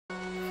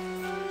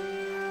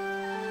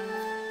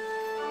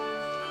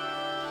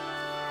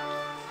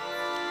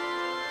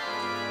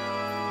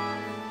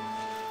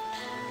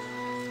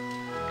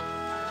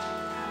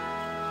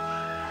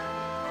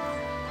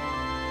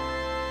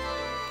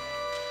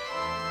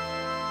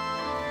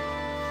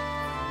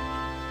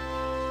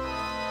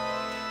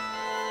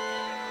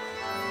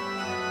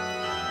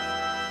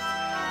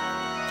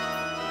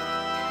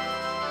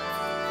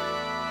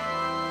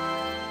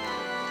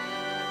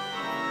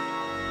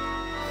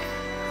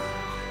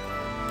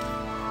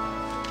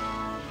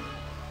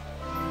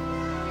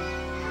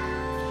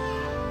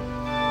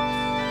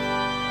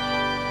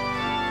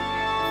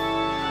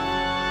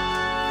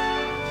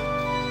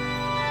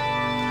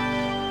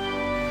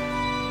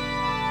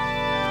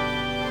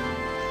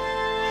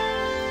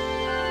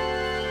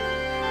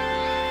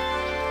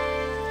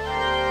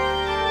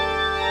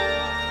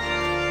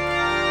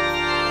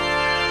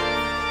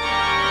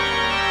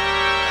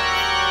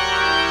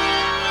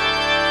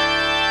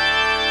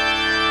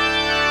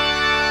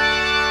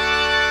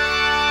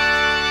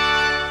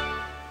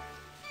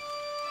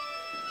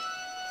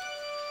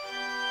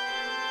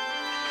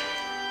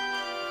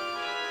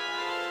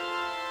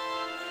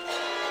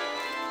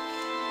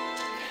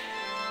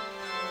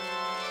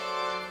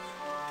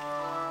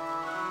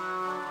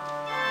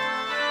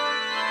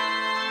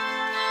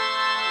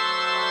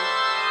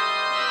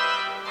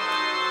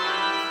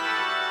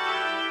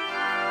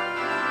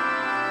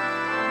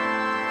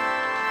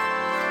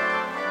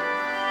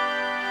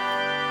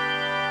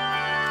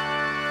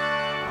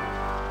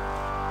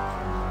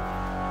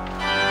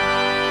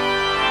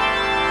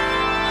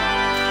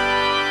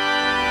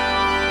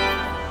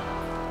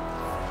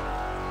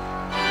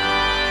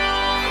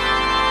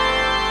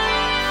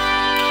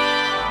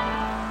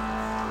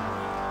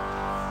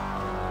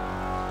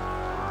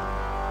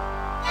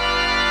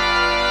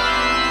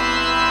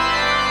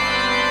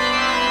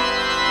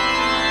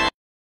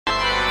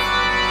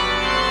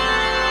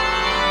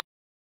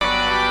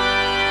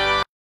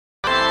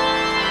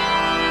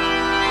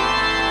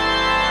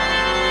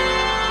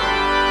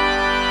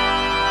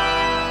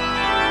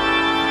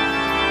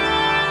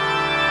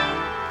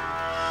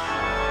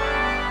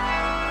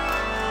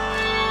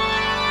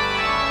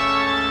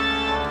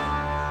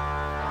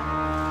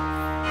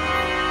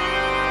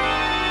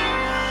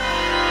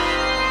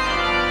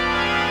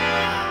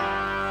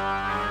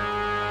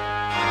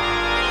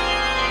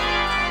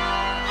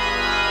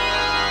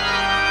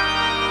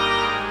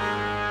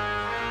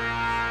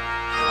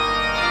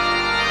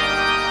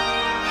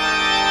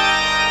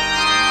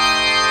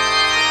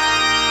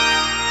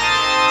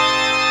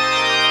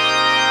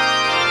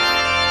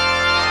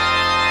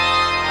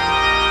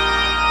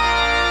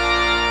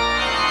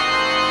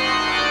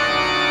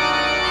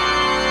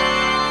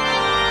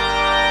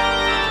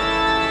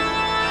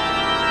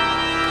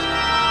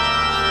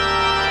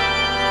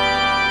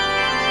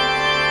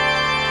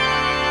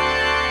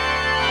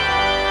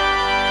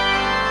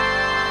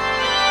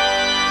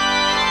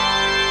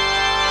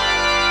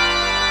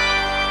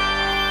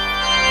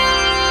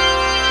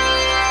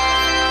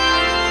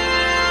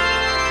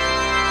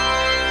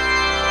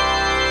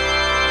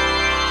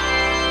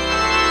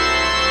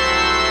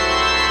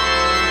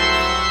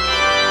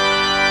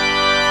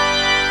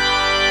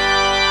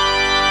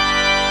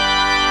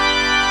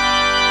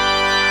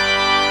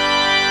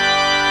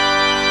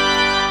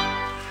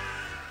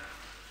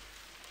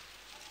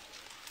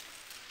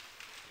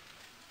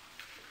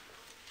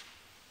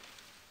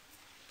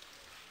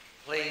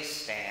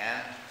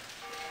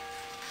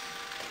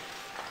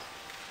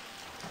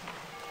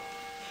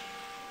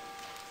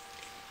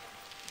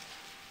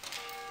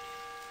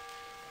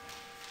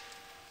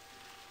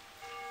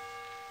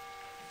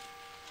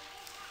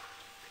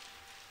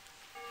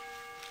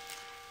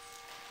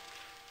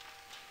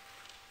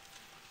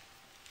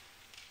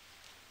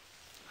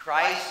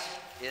Christ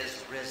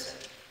is risen.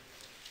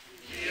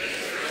 He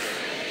is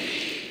risen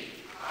indeed.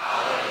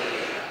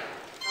 Hallelujah.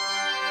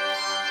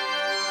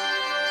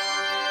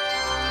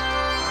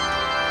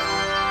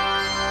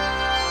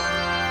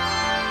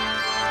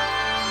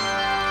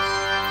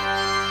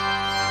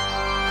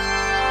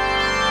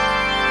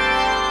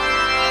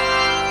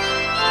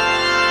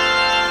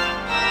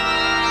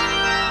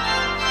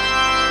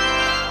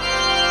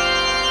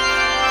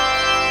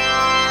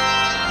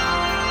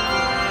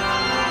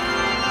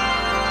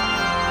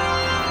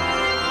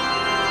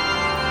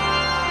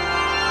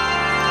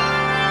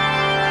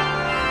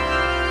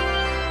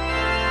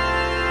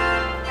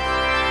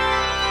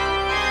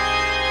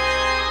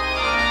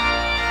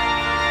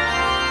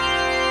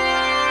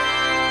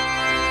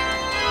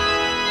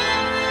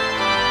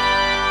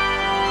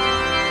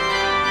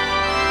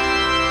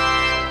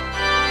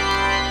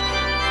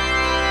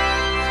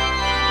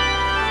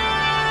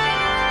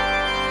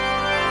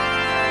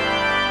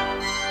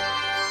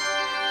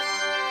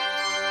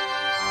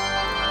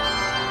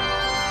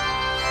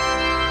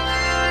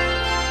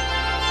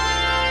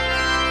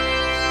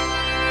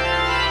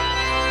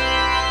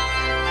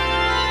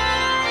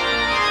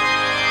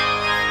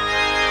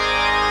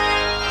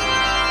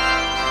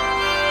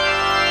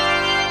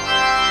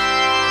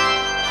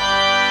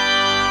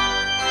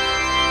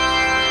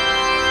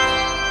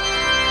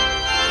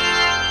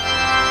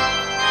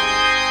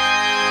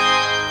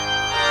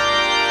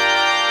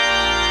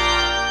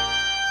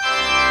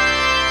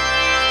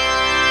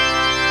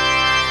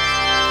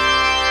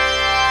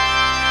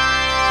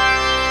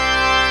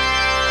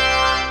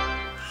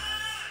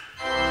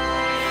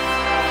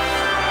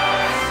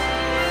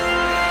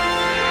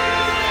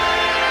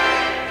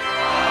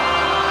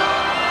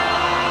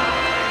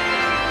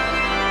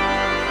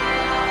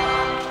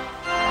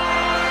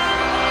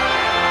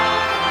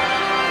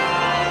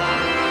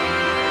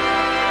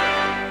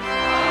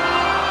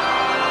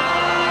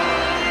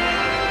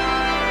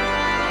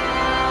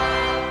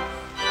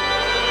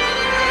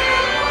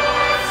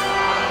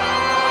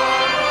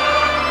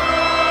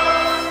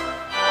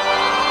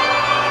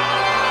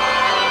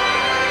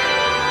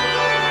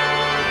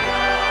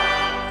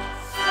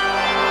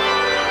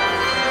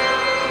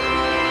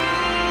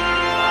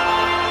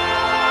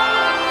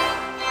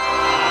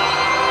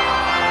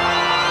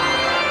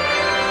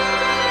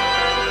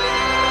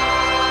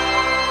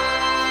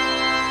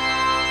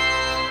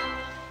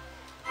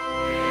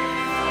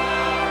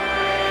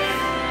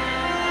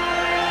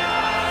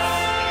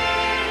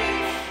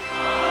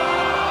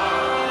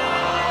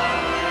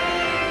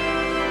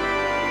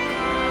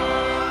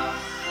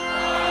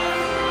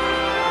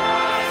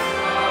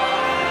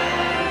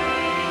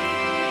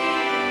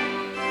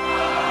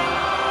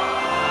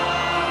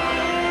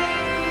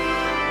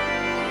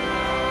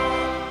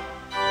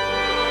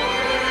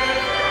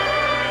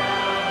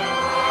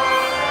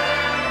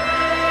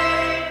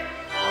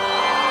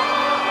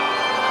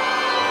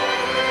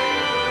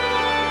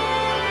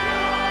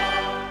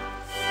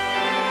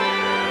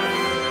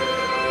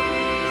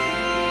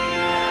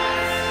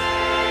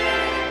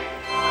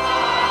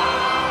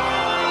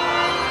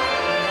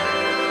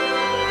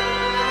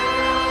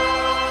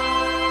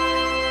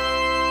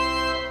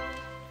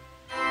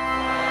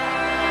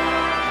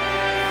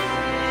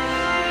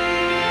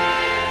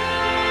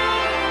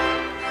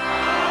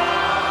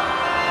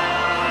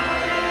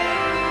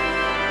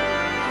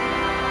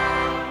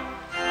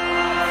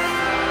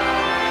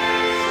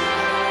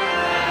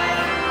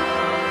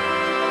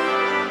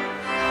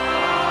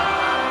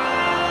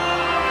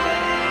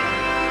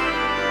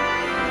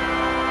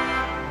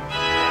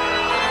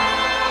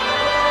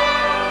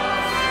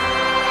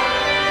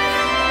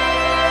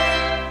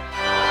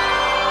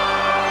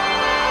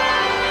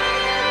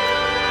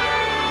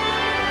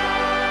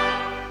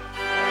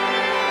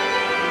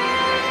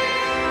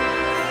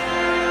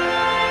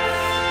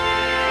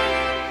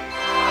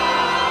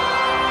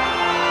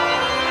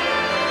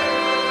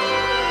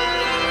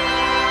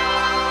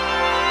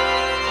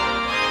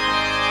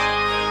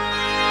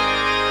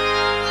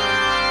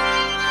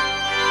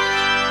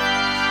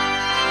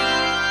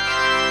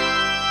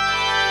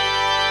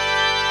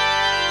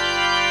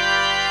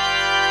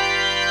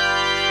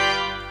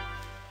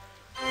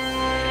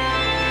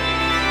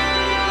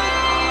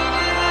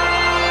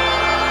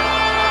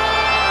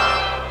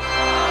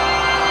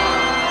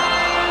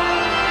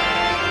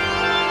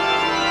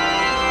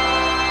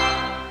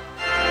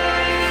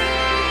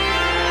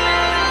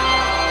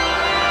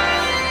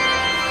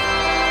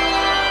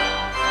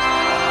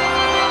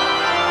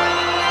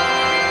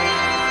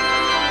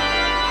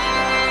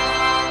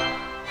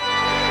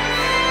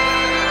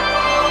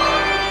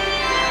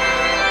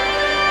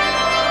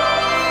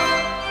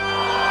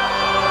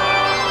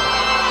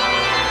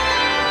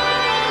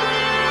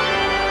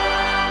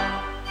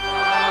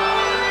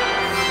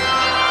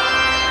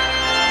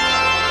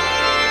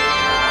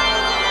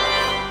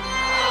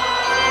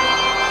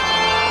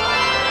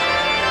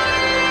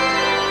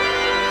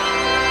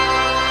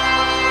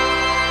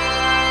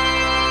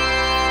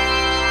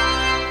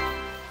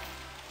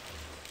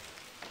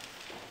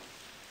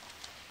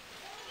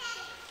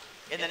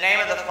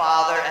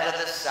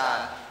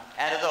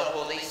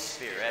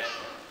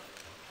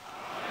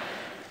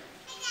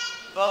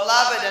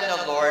 Beloved in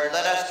the Lord,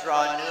 let us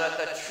draw near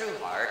with a true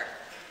heart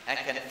and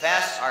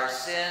confess our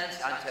sins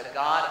unto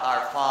God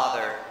our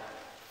Father,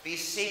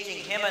 beseeching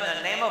him in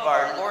the name of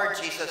our Lord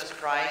Jesus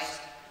Christ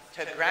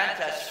to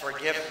grant us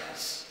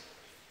forgiveness.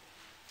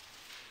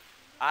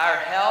 Our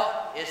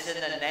help is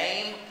in the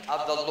name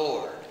of the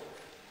Lord.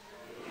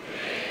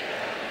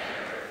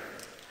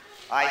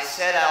 I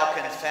said I'll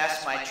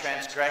confess my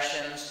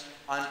transgressions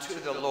unto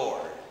the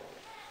Lord,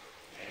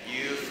 and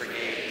you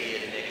forgave me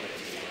iniquity.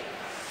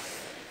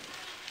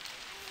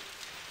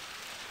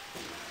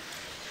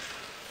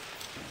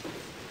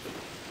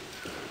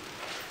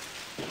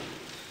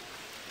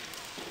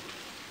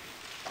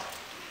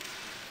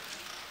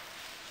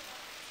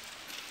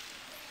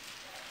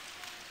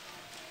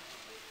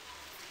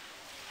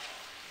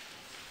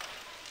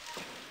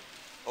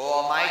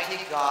 O Almighty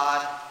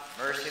God,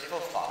 merciful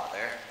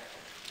Father,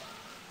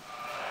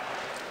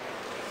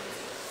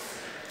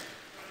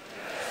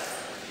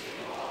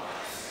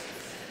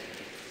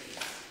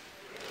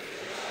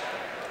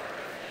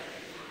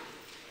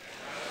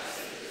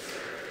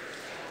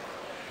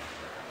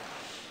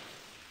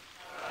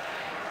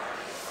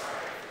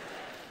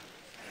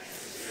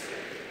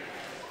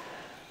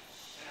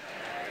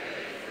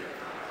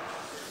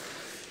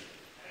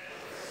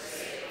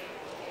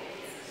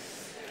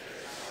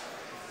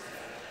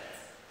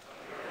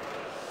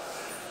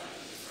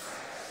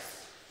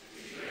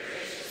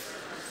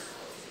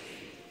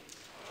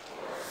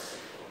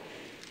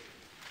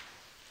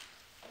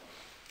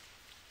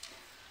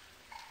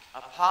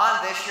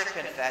 upon this your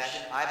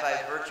confession, I, by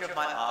virtue of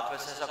my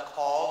office as a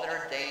called and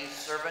ordained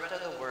servant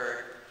of the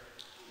word,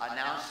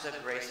 announce the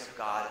grace of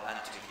God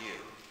unto you.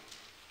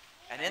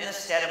 And in the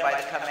stead and by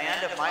the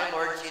command of my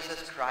Lord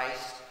Jesus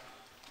Christ,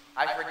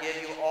 I forgive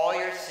you all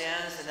your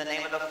sins in the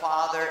name of the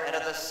Father, and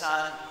of the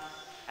Son,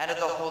 and of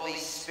the Holy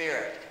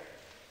Spirit.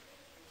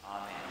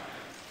 Amen.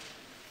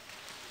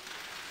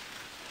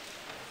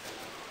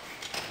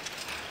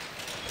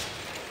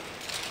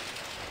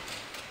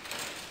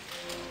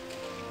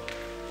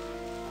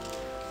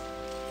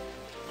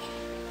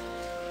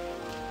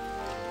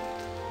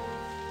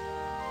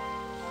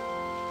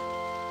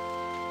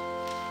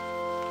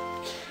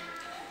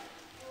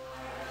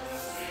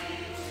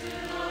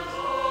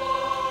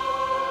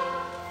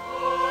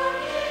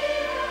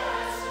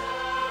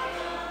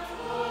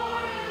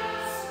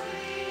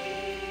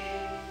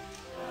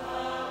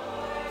 Lord,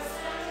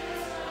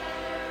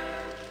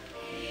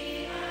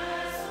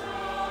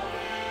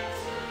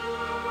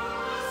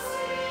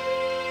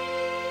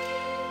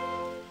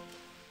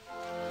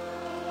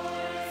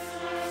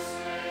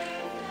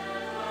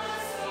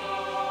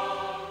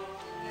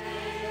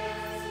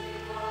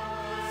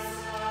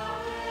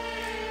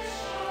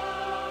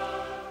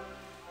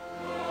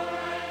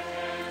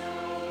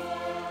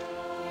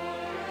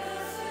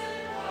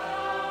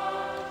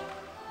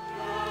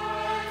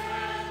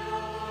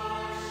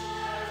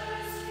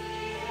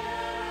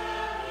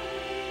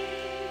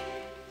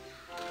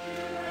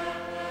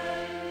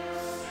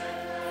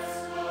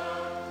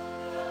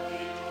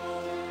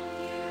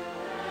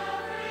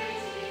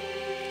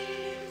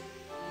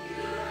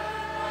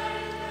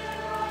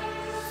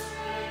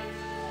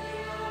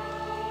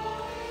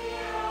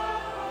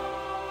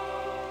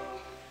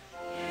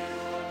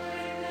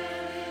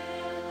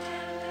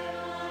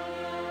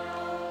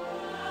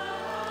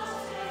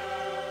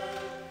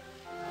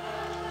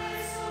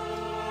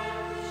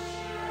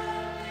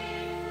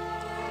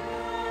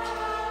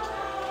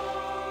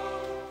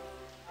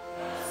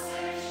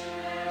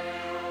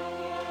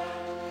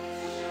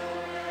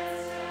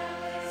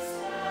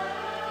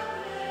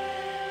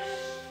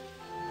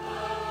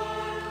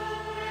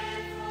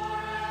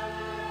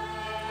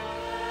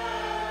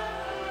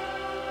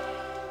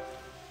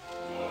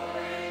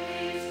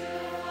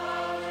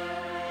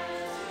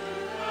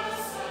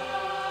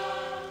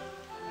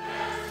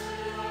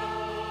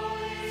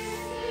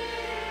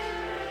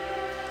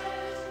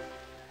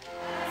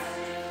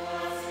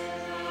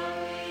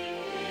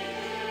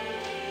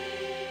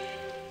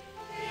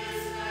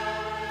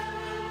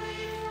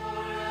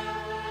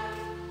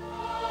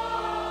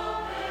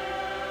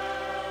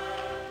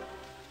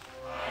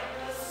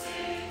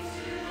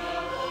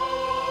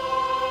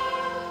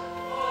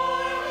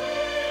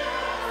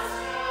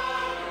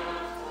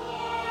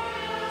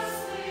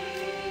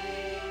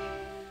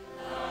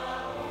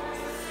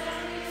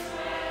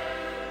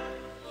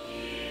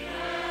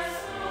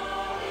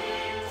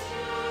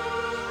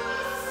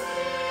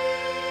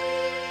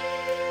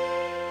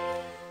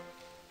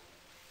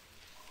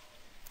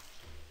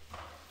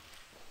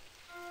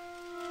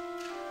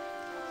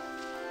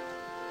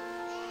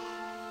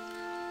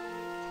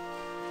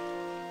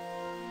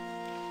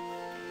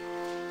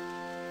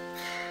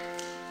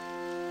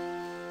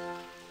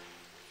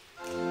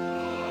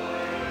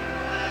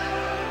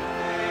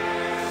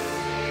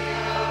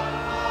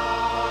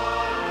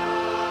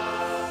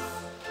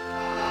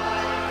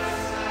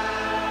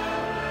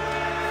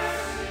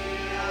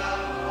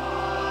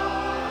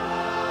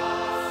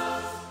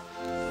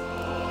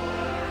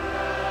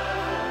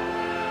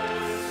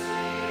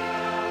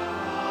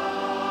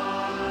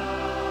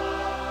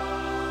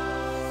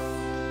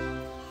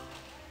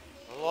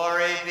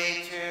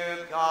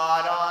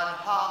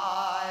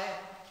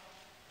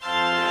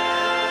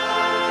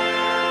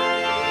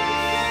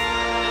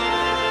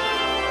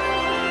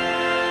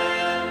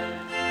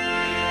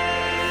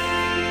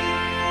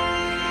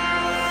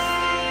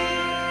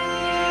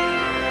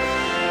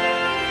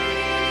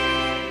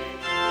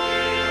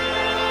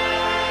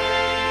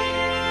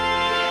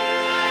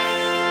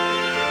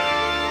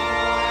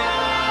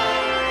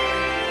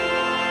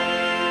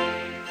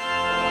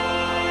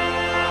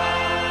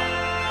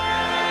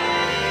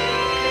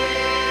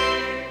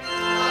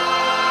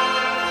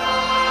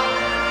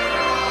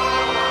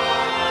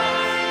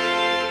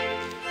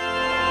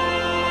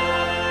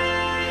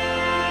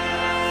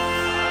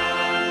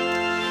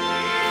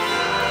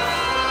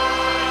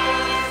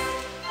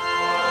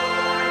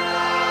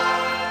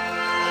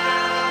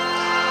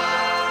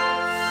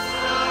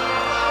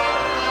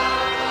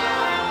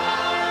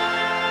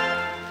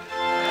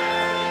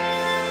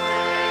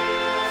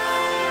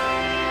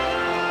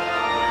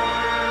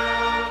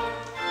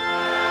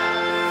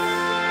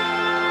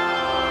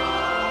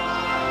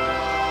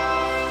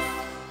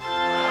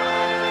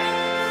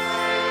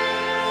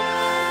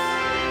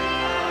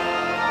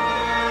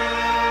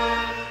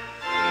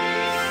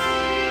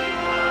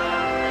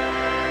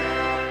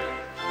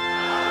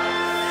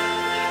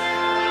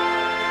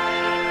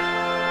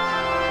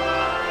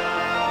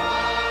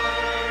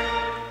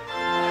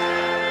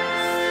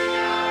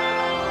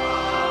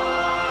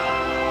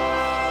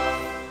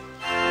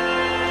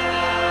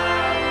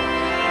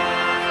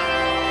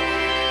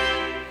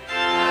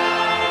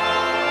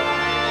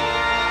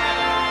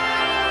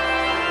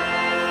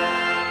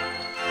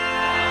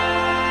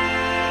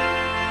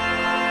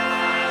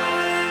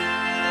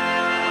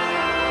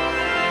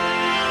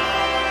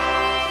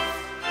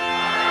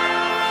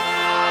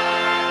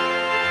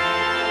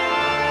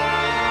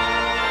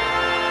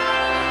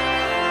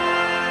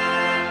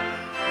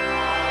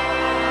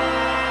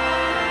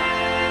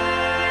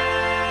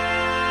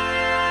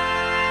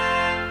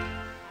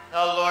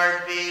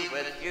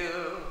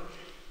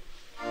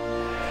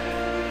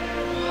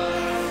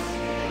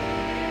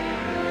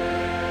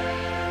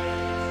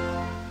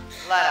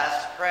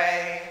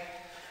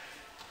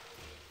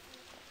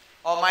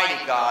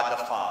 God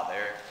the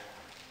Father,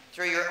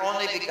 through your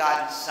only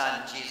begotten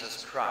Son,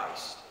 Jesus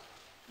Christ,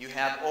 you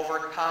have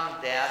overcome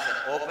death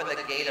and opened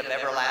the gate of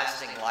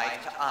everlasting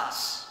life to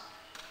us.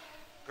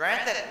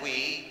 Grant that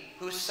we,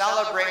 who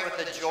celebrate with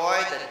the joy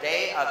the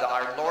day of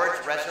our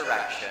Lord's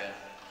resurrection,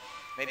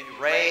 may be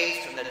raised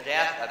from the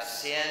death of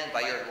sin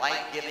by your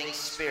life-giving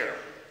Spirit.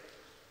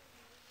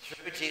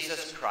 Through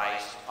Jesus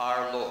Christ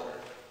our Lord,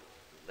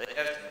 who lives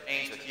and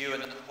reigns with you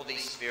in the Holy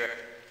Spirit,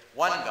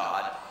 one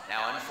God,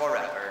 now and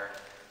forever.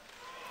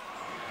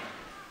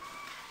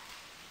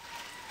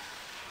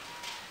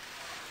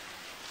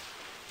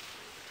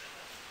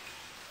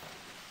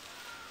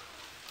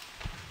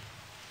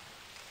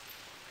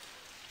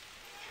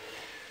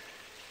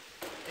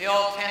 The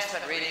Old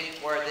Testament reading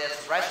for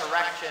this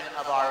resurrection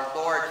of our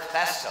Lord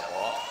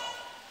festival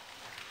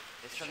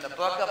is from the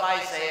book of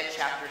Isaiah,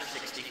 chapter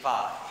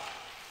 65.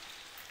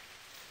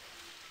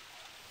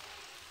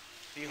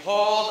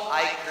 Behold,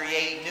 I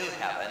create new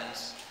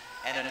heavens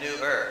and a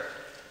new earth,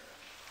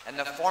 and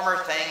the former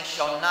things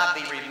shall not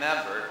be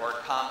remembered or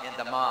come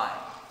into mind.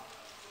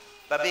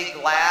 But be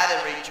glad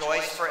and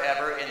rejoice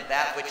forever in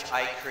that which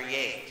I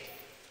create.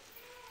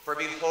 For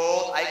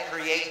behold, I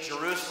create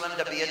Jerusalem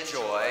to be a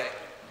joy,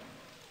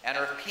 and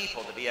her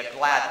people to be a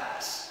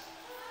gladness.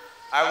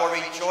 I will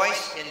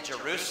rejoice in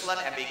Jerusalem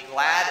and be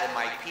glad in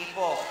my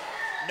people.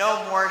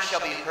 No more shall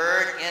be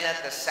heard in it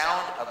the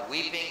sound of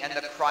weeping and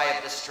the cry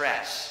of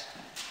distress.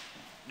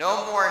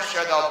 No more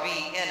shall there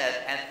be in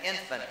it an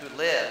infant who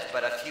lives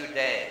but a few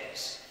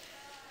days,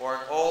 or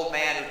an old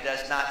man who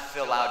does not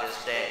fill out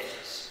his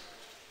days.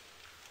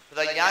 For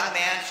the young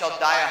man shall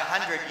die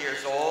 100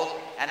 years old,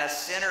 and a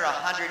sinner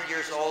 100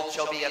 years old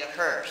shall be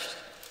accursed.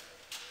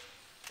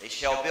 They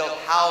shall build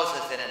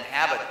houses and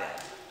inhabit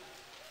them.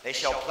 They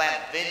shall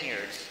plant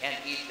vineyards and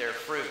eat their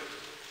fruit.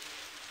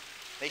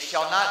 They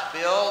shall not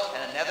build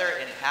and another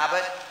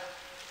inhabit.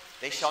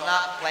 They shall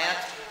not plant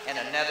and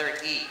another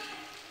eat.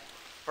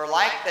 For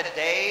like the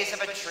days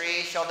of a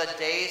tree shall the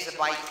days of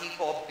my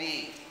people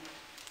be,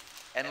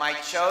 and my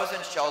chosen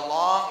shall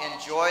long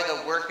enjoy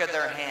the work of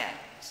their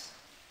hands.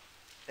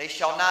 They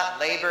shall not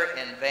labor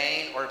in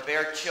vain or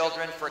bear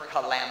children for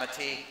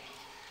calamity,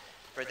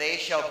 for they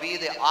shall be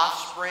the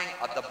offspring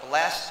of the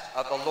blessed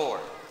of the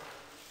Lord,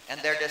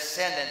 and their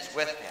descendants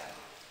with them.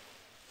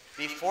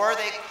 Before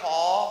they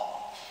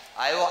call,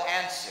 I will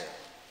answer.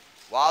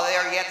 While they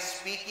are yet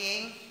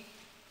speaking,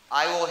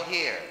 I will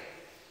hear.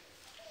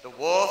 The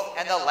wolf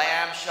and the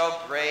lamb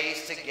shall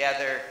graze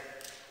together.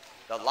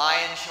 The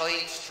lion shall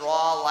eat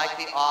straw like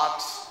the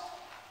ox,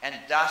 and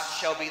dust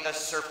shall be the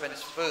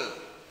serpent's food.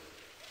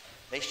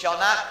 They shall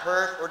not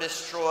hurt or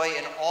destroy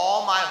in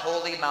all my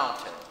holy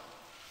mountain,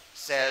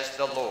 says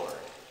the Lord.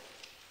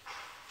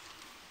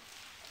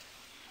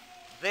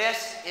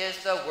 This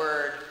is the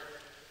word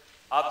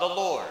of the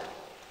Lord.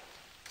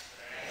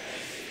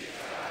 Thanks be to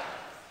God.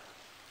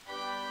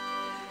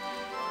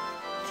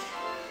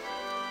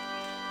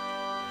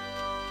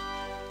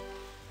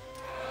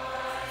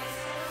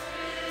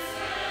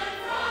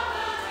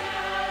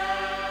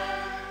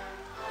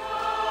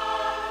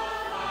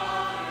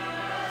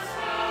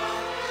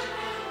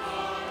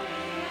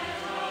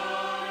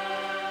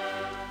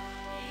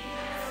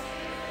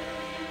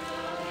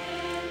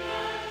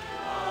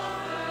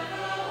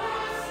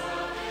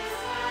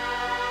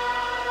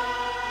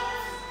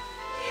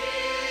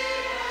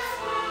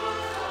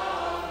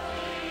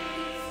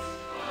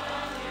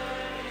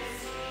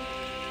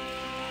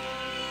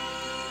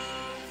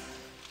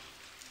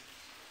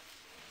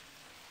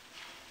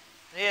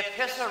 The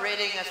epistle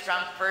reading is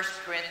from 1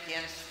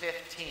 Corinthians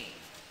 15.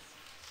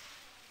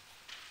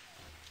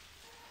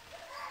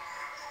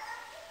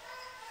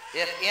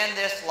 If in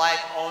this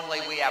life only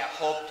we have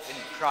hoped in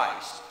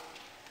Christ,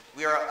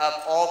 we are of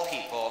all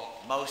people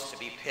most to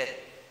be pitied.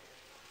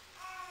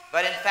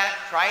 But in fact,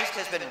 Christ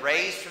has been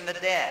raised from the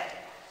dead,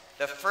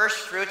 the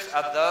first fruits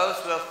of those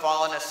who have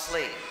fallen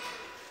asleep.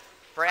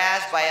 For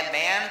as by a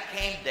man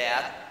came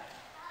death,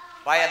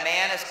 by a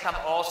man has come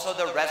also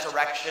the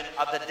resurrection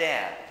of the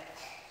dead.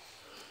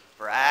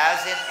 For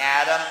as in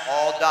Adam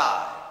all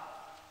die,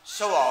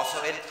 so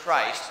also in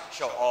Christ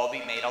shall all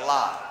be made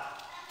alive.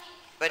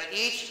 But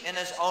each in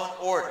his own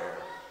order.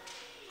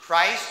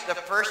 Christ the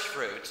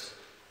firstfruits,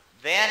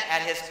 then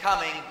at his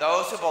coming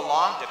those who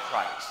belong to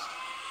Christ.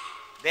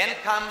 Then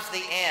comes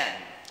the end,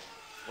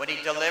 when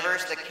he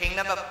delivers the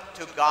kingdom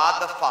to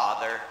God the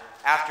Father,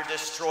 after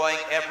destroying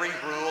every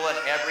rule and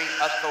every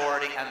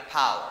authority and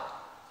power.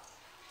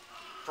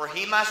 For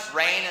he must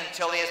reign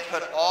until he has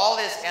put all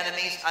his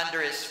enemies under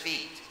his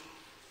feet.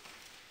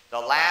 The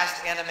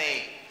last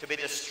enemy to be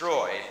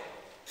destroyed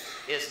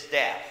is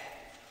death.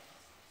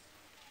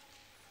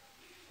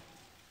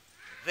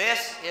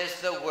 This is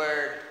the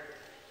word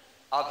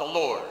of the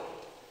Lord.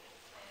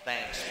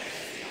 Thanks be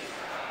to God. Hallelujah,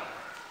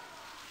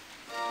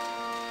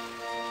 hallelujah.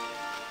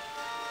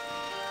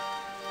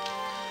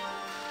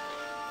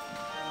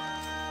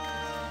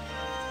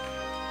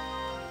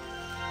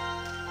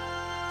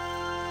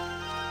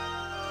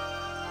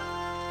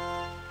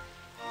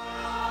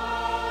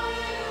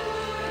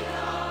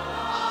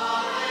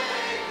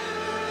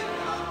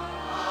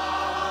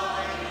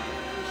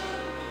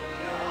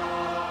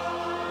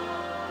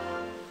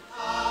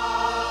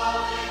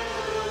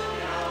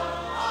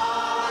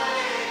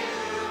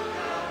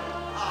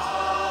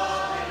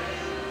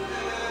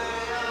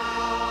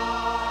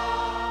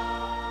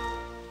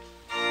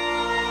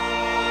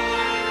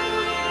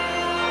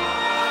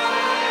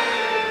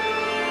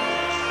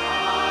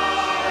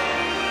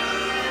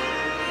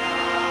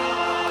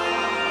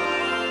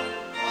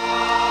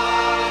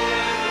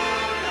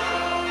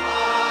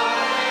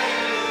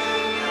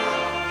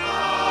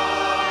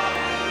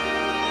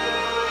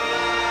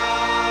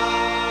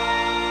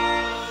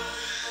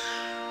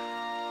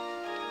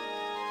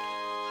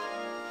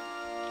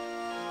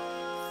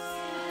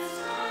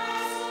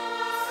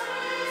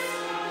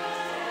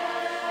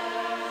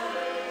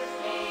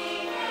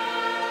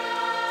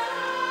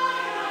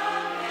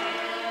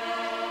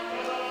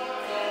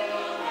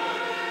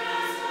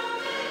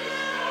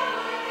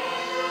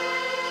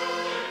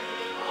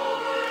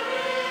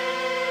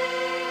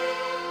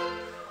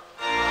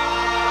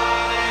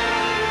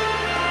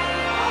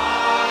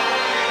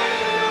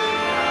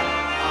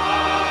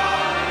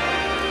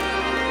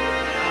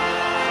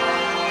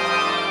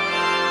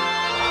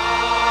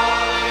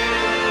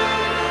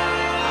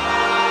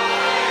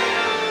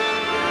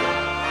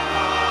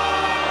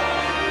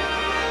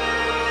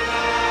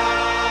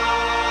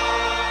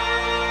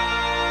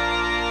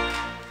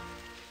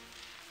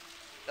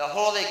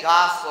 Holy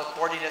Gospel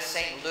according to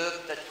St.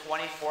 Luke, the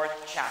 24th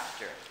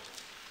chapter.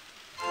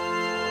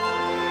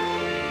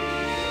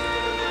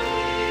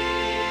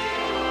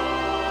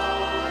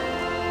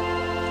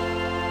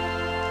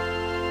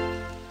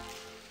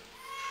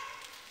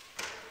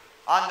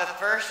 On the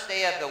first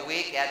day of the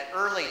week at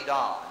early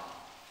dawn,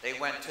 they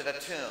went to the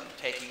tomb,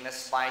 taking the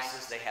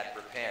spices they had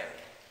prepared.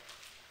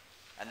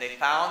 And they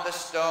found the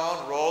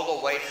stone rolled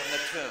away from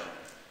the tomb.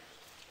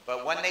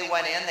 But when they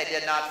went in, they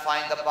did not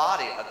find the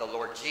body of the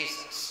Lord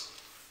Jesus.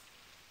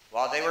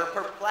 While they were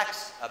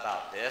perplexed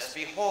about this,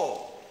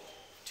 behold,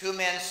 two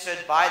men stood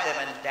by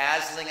them in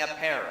dazzling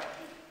apparel.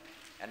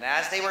 And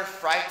as they were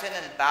frightened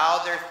and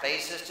bowed their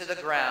faces to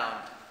the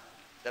ground,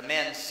 the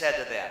men said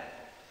to them,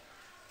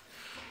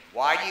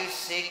 "Why do you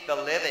seek the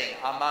living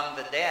among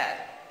the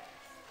dead?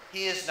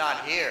 He is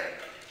not here,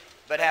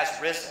 but has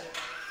risen.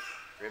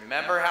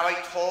 Remember how he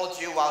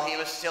told you while he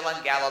was still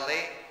in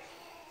Galilee,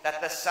 that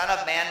the Son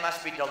of Man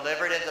must be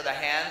delivered into the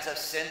hands of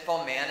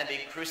sinful men and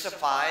be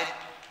crucified,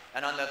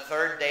 and on the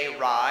third day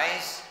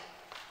rise?"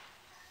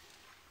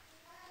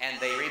 And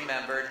they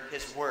remembered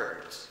his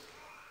words.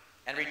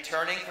 And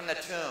returning from the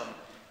tomb,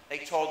 they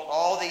told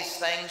all these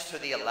things to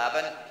the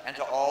 11 and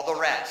to all the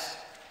rest.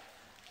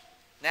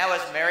 Now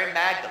as Mary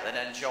Magdalene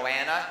and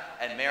Joanna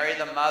and Mary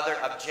the mother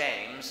of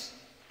James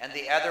and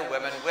the other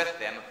women with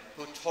them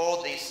who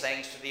told these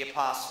things to the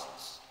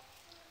apostles.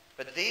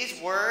 But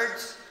these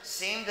words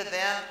seemed to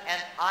them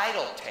an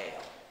idle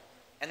tale,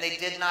 and they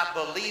did not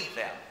believe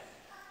them.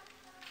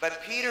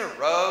 But Peter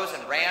rose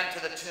and ran to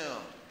the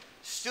tomb.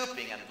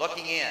 Stooping and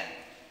looking in,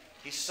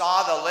 he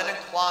saw the linen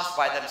cloths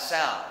by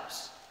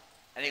themselves,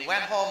 and he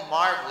went home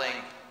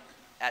marveling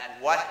at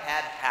what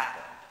had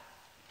happened.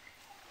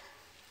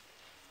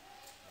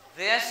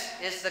 This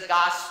is the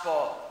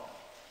gospel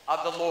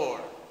of the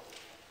Lord.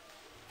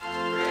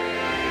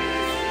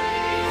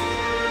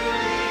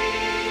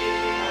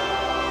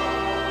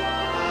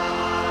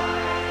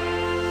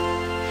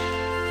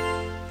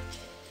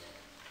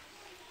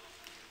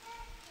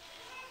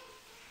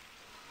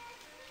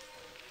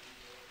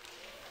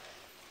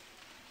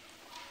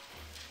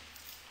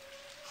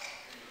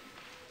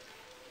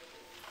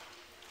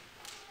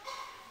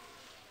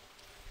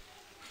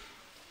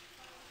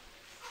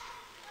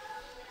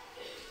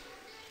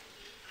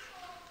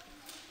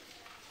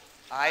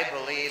 I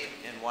believe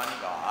in one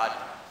God,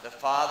 the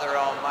Father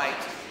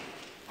Almighty,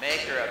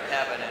 maker of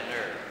heaven and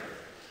earth.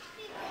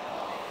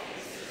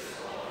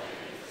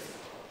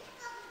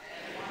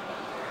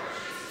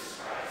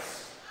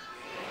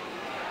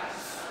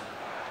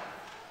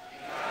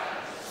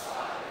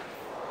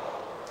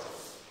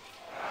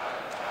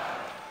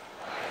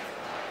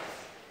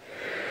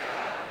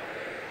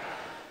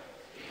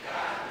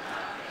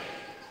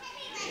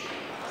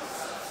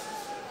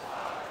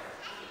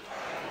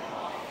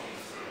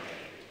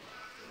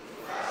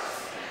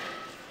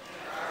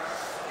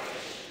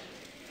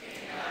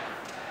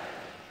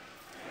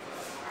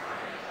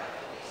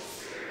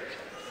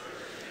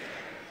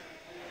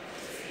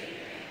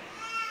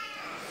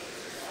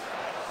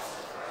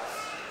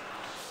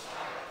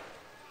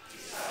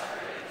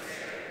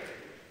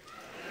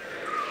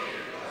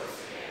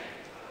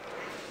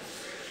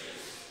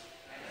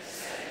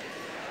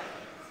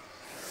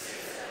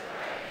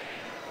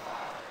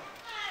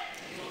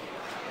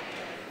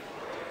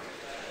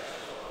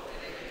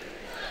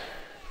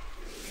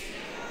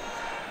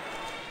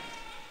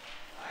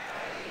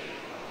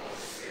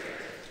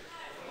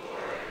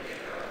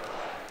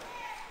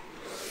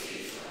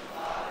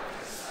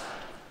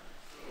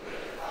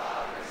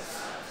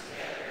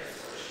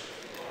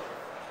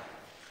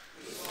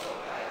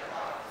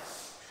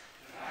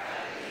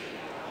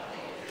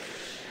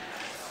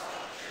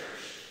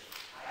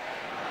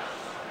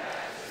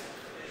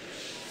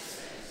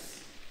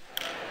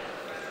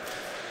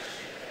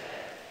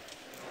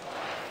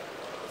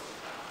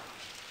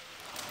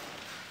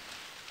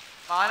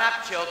 Come on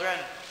up, children.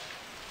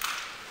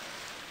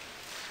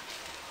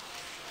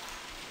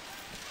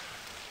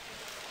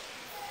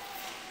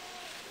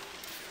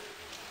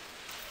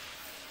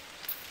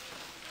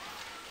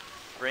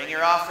 Bring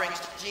your offerings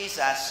to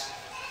Jesus.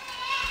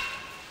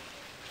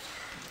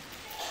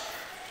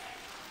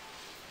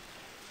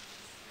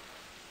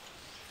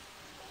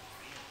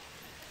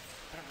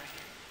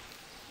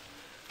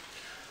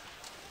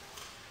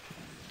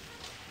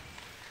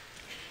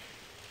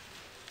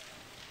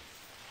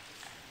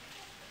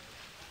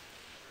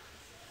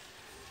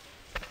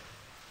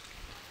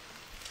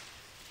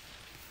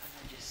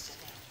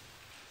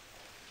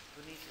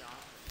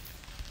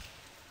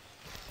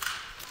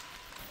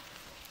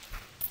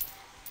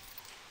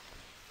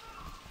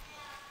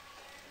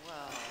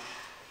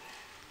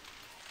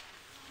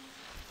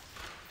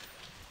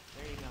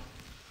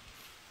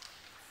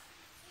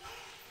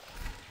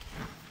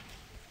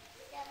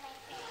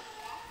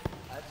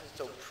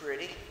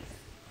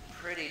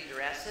 Pretty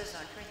dresses.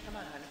 Come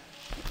on, honey.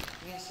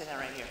 You can sit down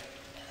right here.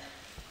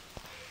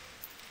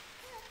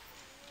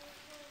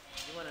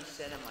 You want to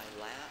sit in my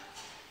lap?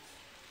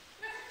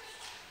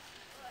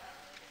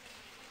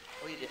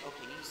 Oh, you did?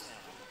 Okay, you sit down.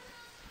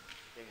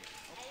 There you go.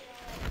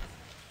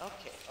 Okay.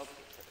 Okay, put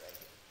it right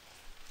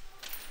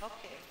here.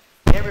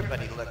 Okay.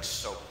 Everybody looks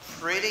so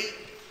pretty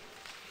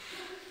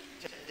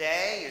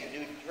today,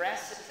 your new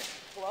dresses and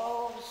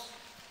clothes.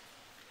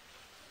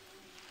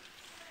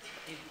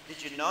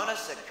 Did you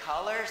notice the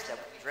colors that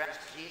we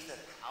dressed Jesus'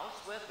 house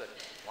with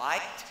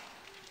white?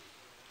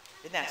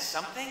 Isn't that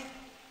something?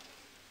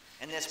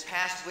 And this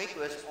past week it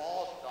was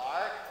all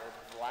dark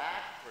or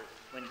black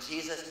when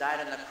Jesus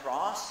died on the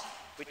cross.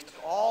 We took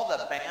all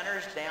the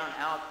banners down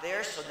out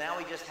there, so now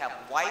we just have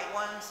white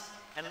ones.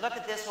 And look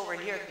at this over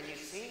here. Can you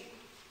see?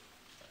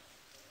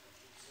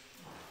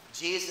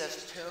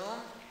 Jesus' tomb.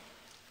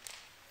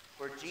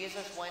 Where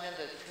Jesus went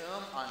into the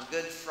tomb on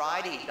Good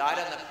Friday. He died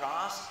on the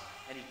cross,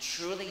 and he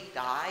truly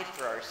died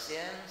for our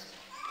sins.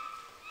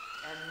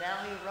 And now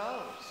he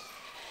rose.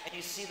 And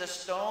you see the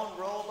stone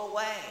rolled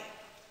away.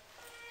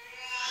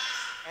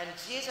 And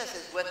Jesus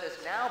is with us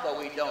now, but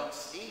we don't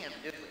see him,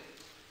 do we?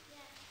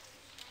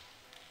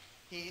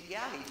 He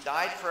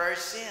died for our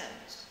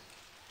sins.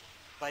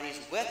 But he's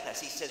with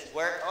us. He says,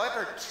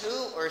 wherever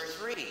 2 or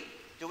 3.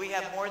 Do we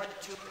have more than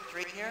 2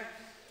 or 3 here?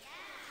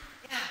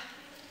 Yeah.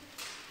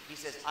 He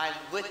says, I'm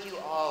with you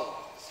always.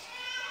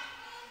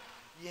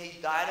 Yeah,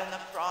 he died on the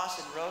cross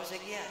and rose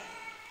again.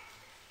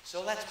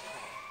 So let's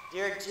pray.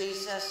 Dear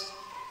Jesus,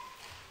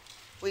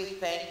 we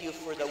thank you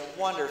for the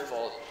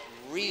wonderful,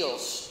 real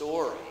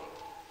story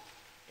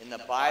in the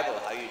Bible,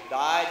 how you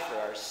died for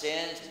our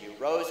sins and you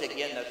rose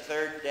again the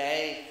 3rd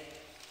day.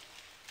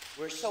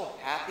 We're so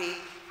happy.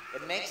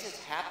 It makes us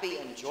happy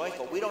and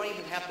joyful. We don't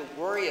even have to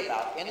worry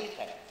about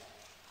anything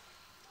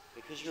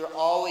because you're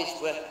always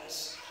with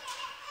us.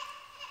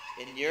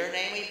 In your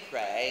name we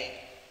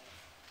pray.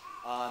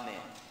 Amen.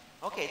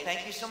 Okay,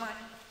 thank you so much.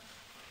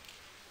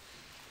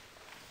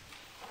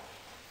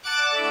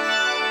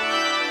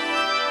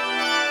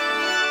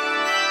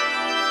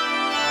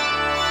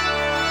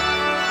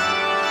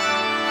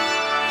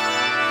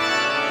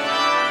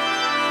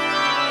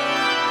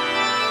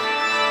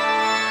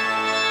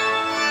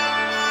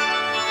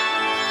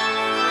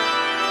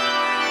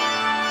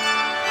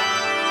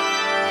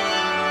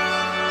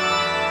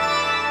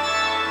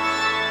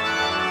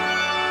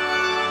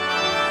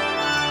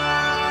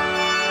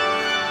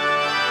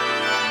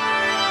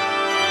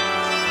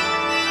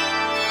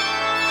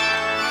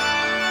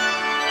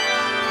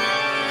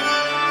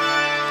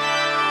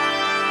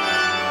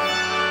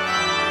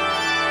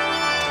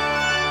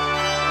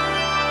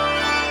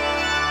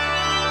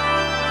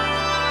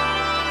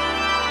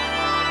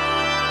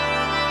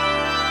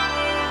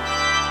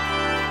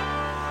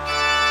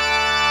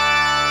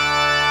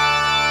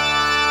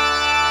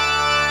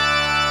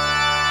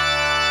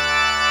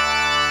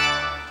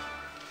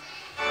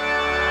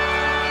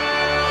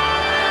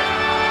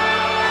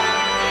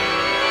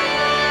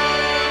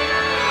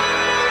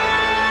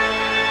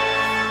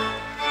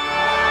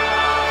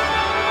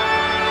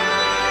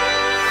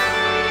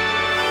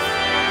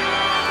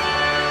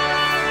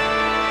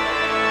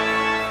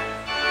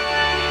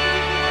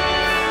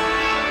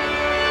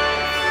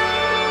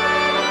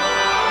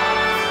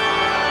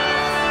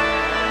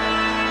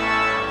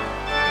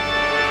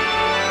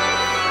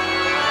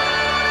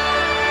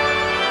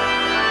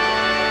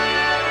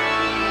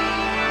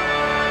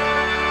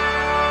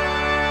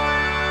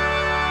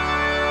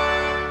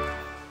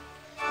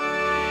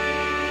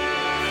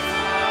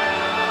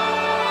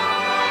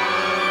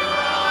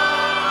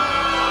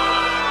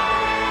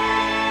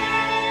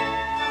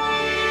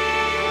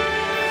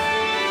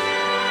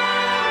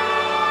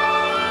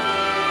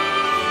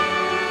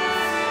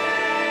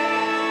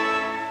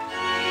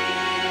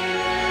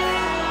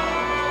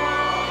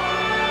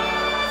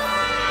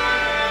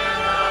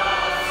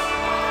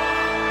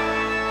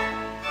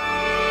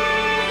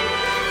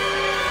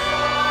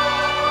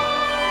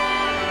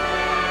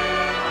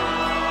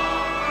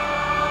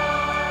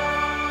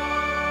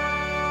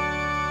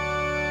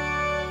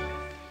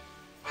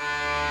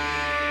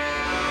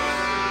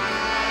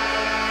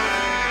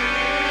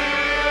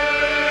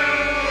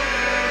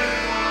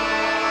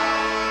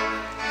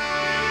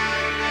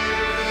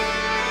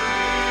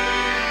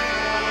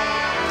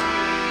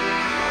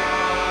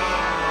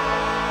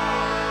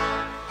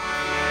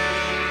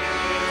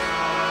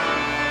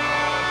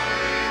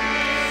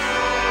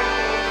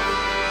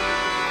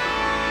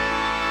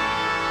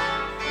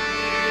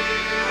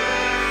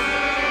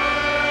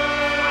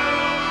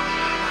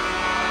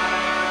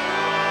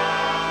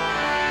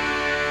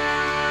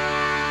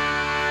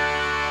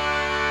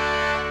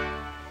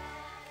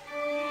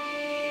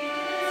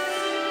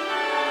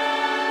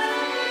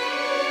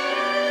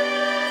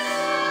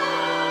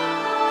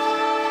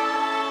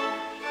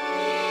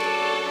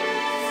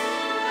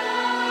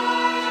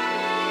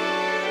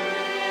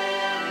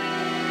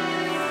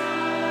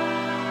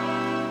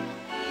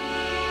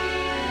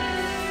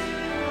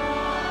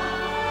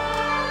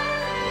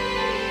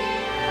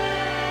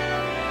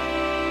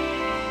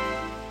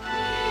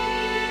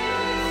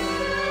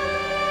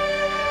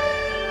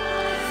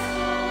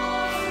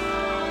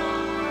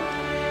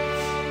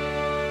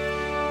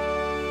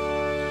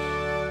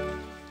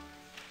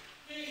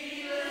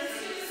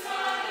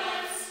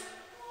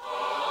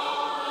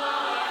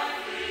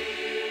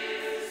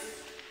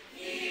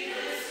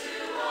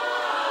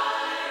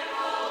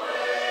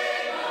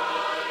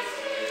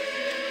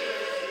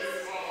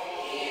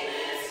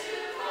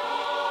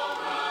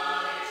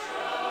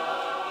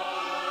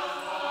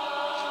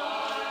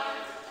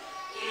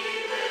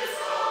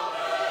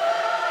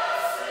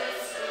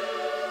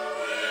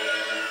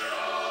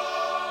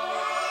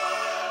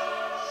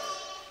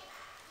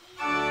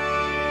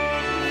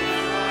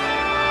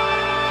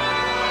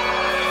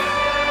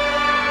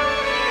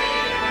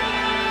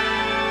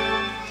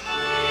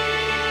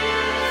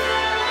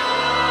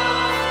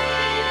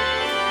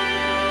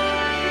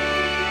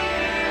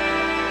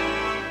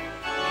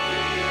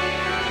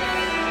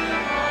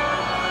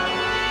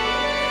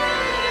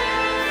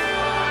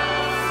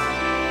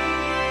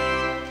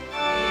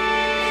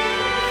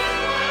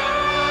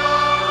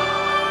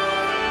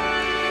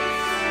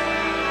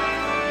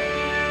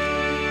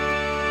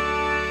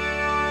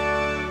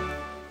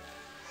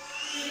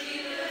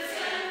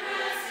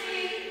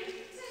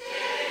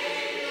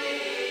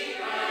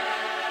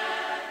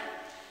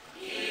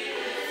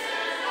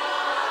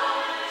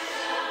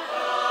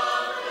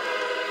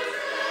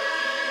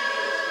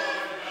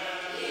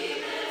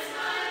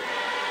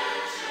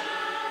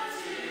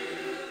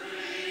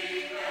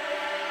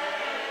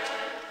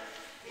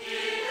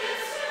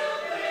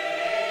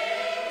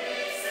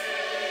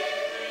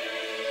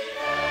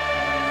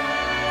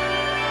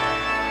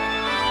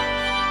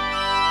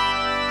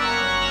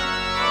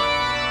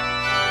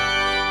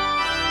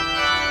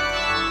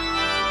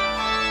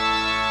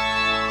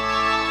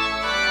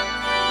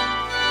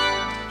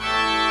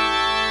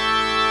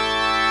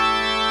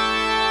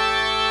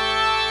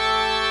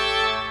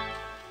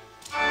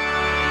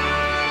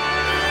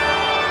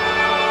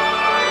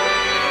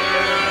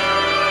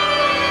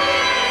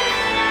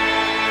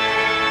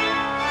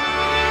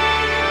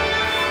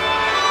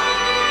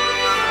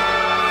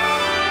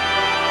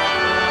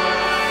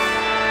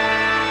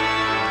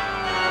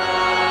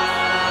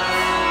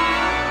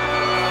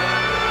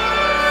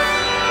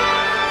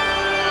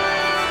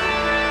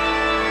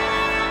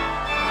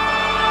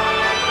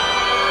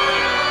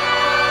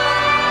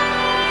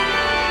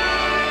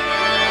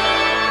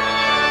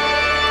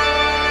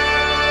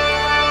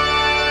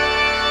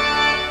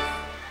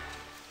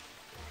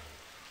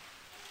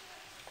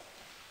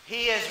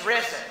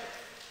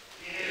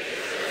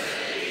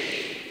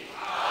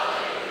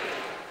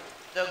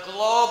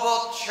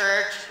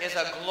 is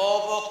a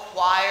global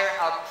choir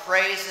of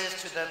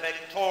praises to the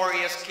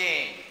victorious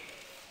King.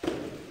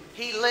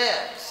 He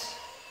lives,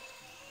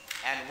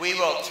 and we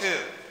will too.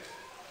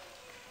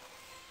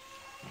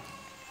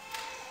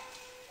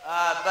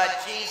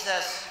 But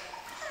Jesus,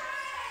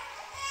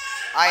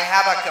 I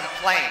have a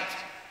complaint.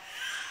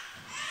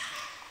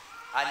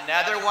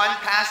 Another one,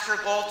 Pastor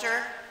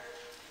Golter?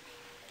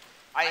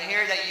 I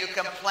hear that you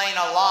complain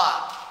a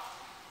lot.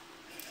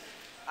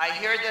 I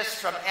hear this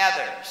from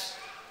others.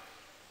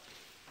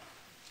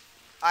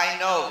 I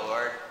know,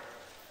 Lord,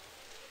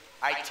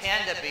 I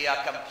tend to be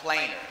a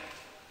complainer.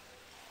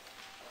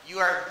 You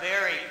are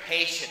very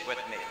patient with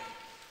me.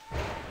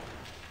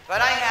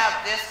 But I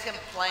have this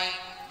complaint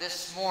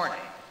this morning.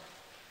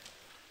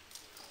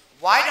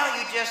 Why don't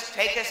you just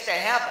take us to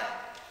heaven?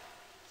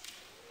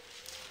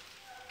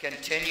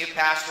 Continue,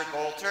 Pastor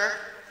Golter.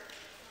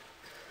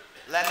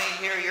 Let me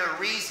hear your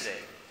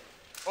reasoning.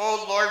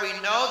 Oh, Lord, we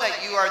know that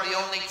you are the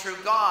only true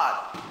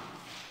God.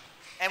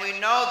 And we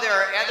know there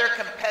are other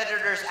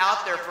competitors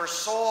out there for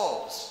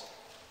souls.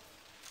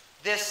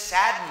 This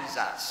saddens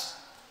us.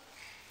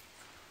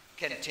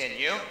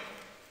 Continue.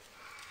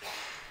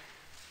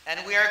 And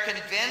we are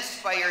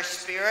convinced by your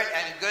Spirit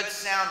and good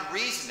sound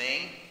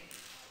reasoning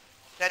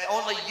that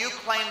only you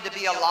claim to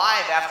be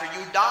alive after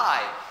you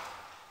died.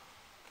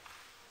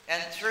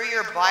 And through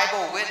your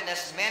Bible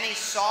witness, many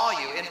saw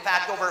you. In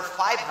fact, over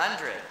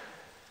 500.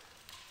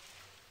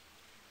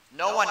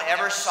 No one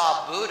ever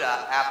saw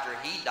Buddha after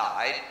he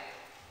died.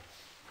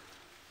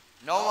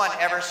 No one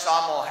ever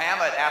saw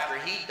Muhammad after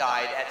he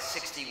died at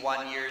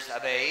 61 years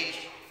of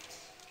age.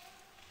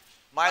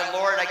 My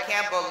Lord, I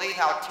can't believe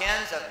how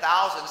tens of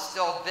thousands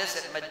still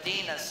visit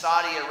Medina,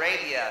 Saudi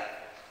Arabia,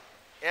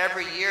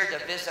 every year to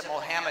visit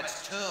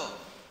Muhammad's tomb.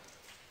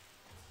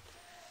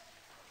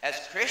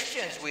 As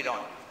Christians, we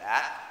don't do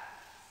that.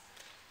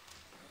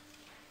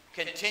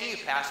 Continue,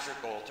 Pastor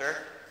Golter.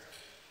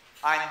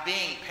 I'm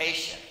being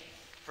patient,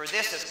 for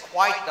this is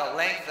quite the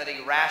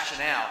lengthy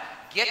rationale.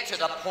 Get to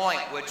the point,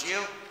 would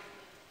you?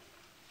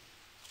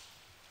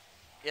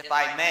 If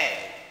I may,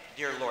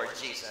 dear Lord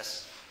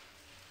Jesus.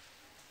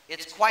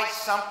 It's quite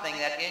something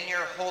that in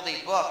your holy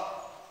book,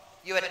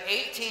 you had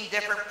 18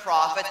 different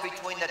prophets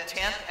between the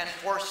 10th and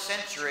 4th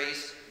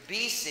centuries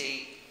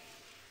BC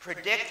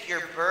predict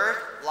your birth,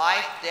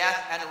 life,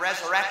 death, and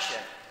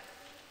resurrection.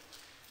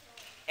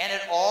 And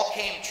it all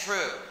came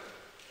true.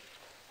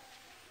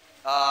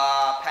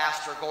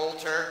 Pastor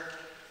Golter,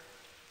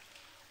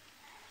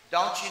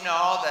 don't you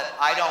know that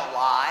I don't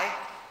lie?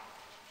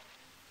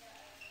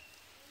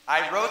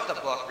 I wrote the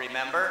book,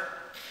 remember?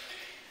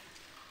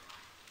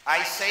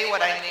 I say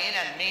what I mean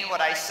and mean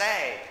what I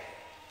say.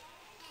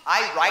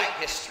 I write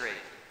history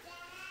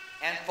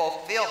and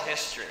fulfill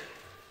history.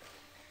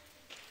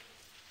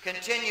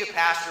 Continue,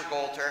 Pastor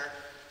Golter.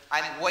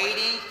 I'm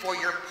waiting for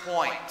your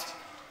point.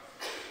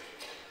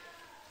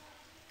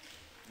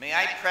 May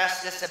I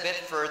press this a bit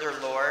further,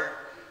 Lord?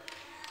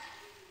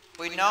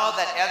 We know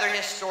that other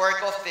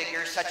historical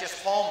figures, such as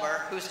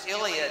Homer, whose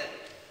Iliad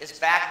is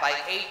backed by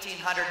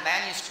 1,800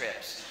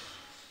 manuscripts.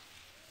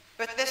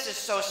 But this is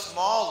so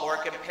small, Lord,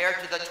 compared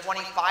to the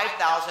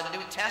 25,000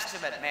 New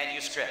Testament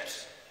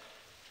manuscripts.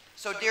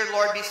 So, dear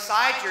Lord,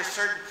 besides your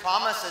certain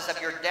promises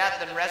of your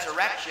death and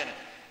resurrection,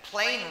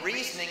 plain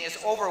reasoning is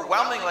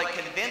overwhelmingly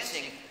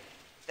convincing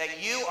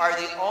that you are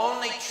the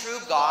only true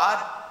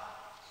God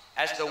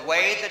as the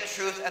way, the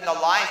truth, and the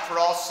life for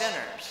all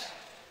sinners.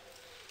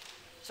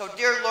 So,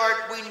 dear Lord,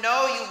 we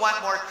know you want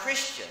more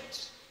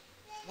Christians.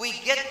 We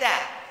get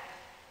that.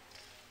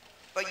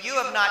 But you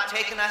have not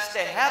taken us to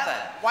heaven.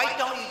 Why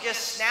don't you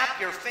just snap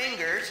your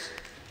fingers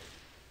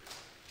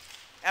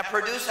and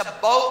produce a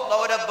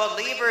boatload of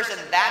believers, and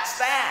that's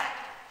that?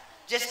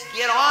 Just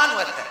get on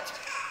with it.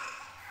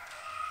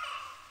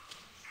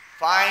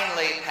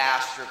 Finally,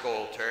 Pastor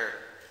Golter,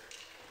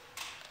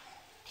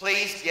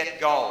 please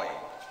get going.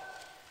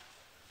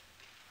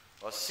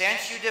 Well,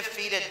 since you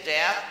defeated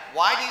death,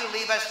 why do you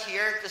leave us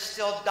here to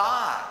still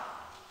die?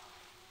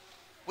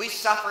 We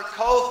suffer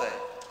COVID.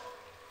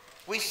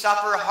 We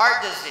suffer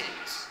heart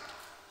disease.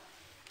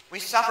 We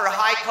suffer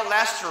high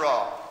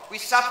cholesterol. We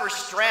suffer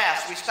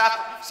stress. We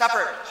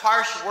suffer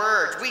harsh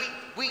words.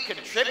 We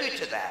contribute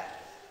to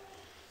that.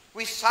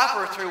 We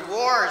suffer through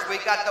wars.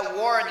 We've got the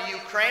war in the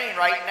Ukraine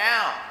right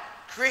now.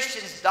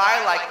 Christians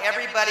die like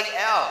everybody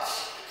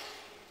else.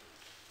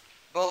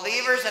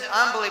 Believers and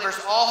unbelievers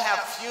all have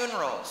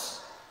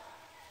funerals.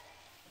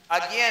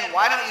 Again,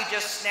 why don't you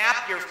just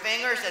snap your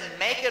fingers and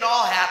make it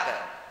all happen?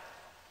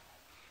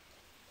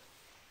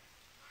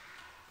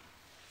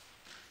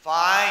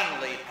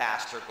 Finally,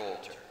 Pastor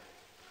Golter,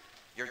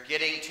 you're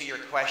getting to your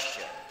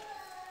question.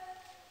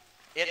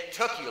 It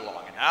took you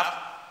long enough.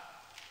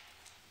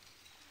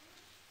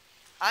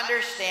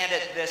 Understand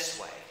it this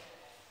way.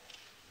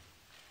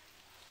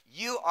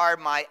 You are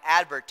my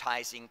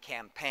advertising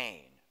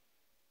campaign.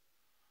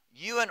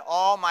 You and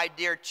all my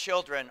dear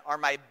children are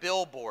my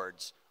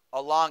billboards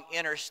along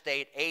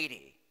Interstate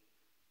 80.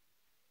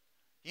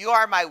 You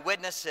are my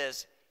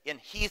witnesses in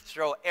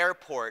Heathrow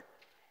Airport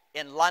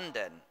in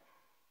London.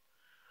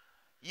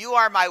 You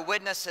are my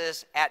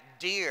witnesses at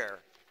Deer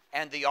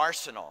and the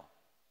Arsenal.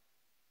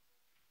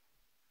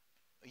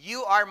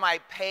 You are my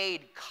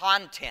paid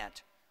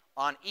content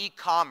on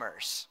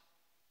e-commerce.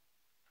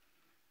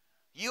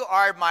 You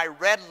are my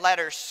red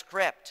letter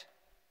script,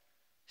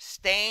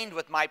 stained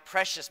with my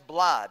precious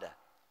blood,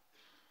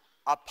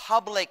 a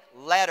public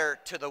letter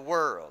to the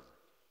world.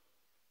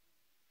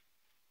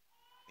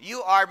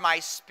 You are my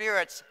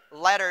Spirit's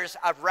letters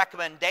of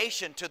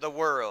recommendation to the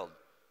world,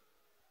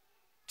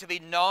 to be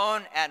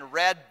known and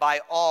read by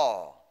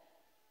all.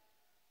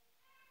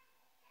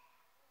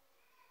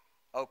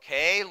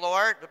 Okay,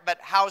 Lord, but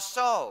how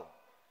so?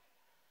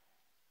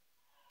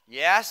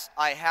 Yes,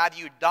 I have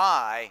you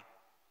die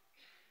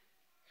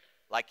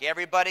like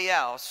everybody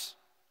else,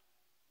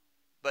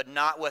 but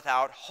not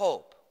without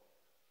hope.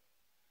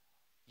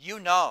 You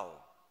know,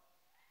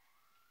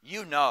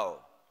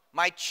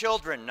 my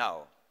children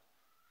know,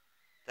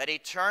 that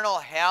eternal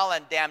hell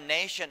and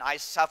damnation I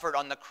suffered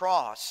on the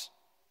cross.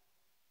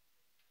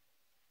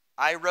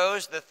 I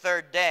rose the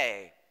third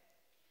day.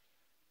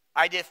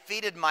 I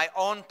defeated my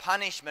own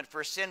punishment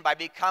for sin by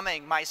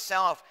becoming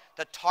myself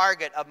the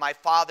target of my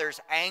Father's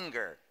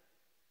anger.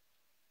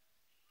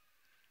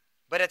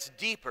 But it's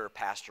deeper,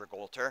 Pastor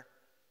Golter.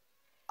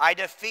 I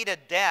defeated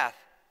death,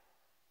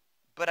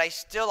 but I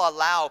still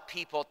allow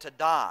people to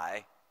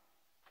die.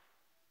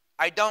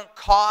 I don't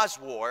cause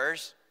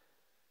wars,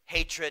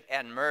 hatred,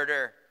 and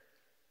murder.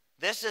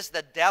 This is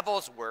the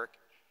devil's work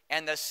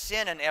and the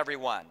sin in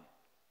everyone.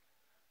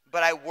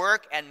 But I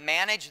work and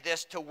manage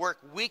this to work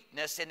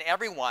weakness in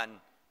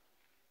everyone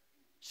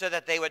so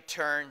that they would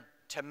turn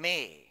to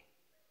me.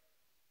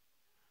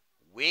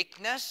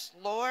 Weakness,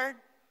 Lord?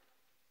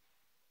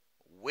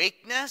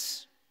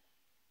 Weakness?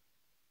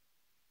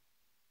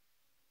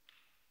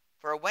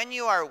 For when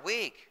you are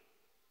weak,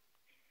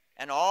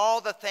 and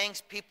all the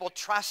things people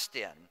trust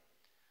in,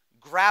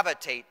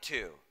 gravitate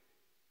to,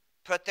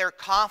 put their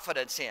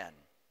confidence in,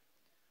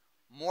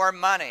 more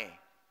money,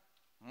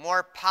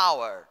 more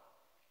power,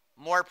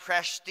 more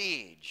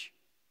prestige,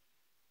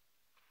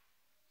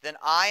 then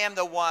I am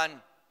the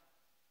one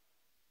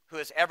who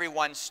is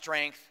everyone's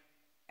strength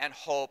and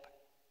hope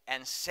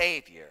and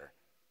Savior.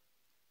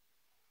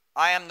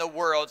 I am the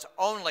world's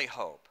only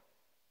hope.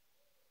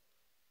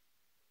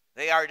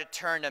 They are to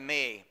turn to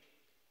me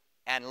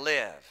and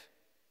live.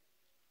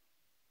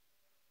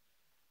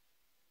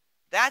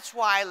 That's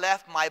why I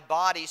left my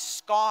body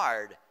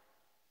scarred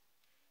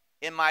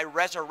in my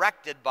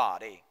resurrected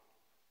body.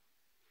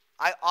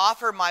 I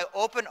offer my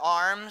open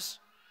arms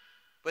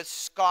with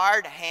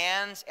scarred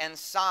hands and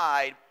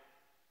side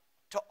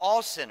to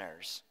all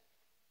sinners.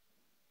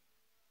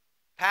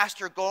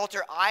 Pastor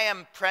Golter, I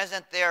am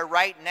present there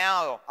right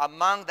now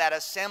among that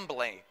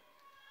assembly,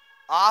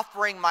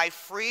 offering my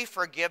free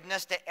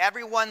forgiveness to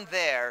everyone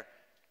there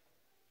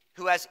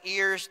who has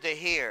ears to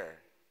hear.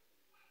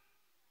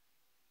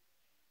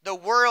 The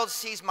world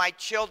sees my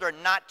children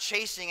not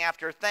chasing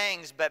after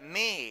things but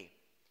me.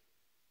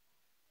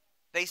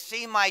 They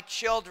see my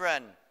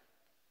children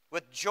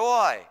with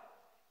joy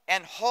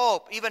and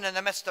hope, even in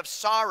the midst of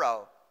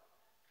sorrow.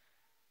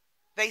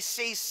 They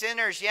see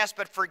sinners, yes,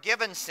 but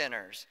forgiven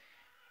sinners.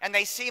 And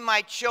they see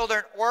my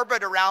children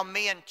orbit around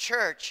me in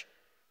church,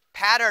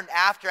 patterned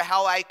after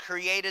how I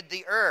created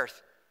the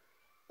earth,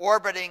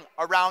 orbiting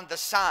around the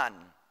sun.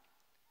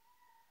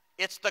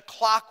 It's the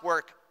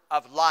clockwork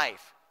of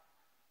life,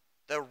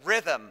 the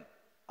rhythm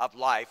of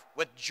life,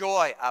 with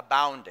joy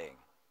abounding.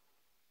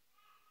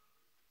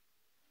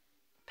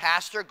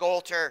 Pastor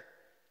Golter,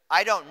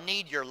 I don't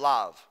need your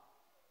love.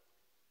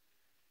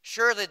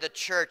 Surely the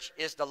church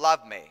is to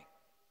love me,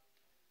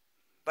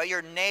 but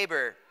your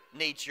neighbor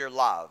needs your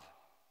love.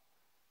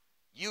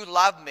 You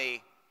love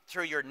me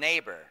through your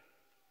neighbor.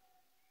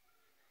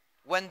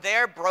 When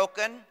they're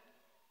broken,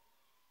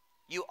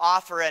 you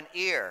offer an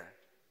ear.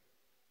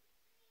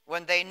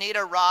 When they need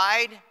a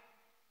ride,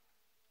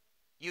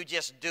 you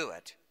just do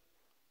it.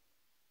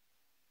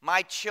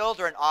 My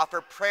children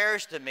offer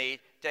prayers to me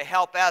to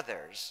help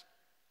others,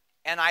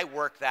 and I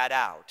work that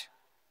out.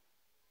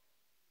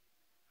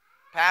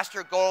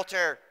 Pastor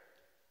Golter,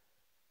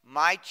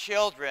 my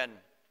children,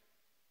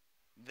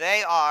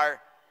 they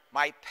are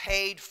my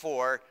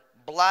paid-for,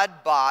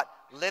 blood-bought,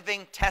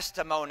 living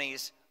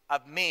testimonies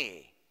of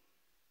me,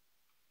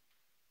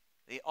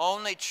 the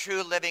only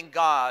true living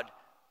God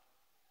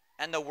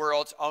and the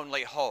world's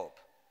only hope.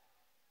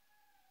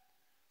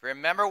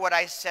 Remember what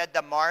I said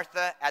to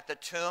Martha at the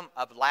tomb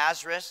of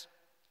Lazarus?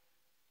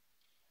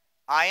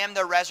 I am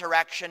the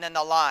resurrection and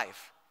the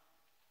life.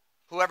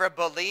 Whoever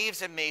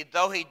believes in me,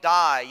 though he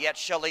die, yet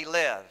shall he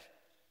live.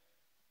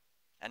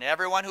 And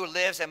everyone who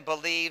lives and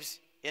believes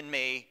in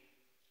me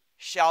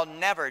shall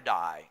never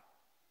die.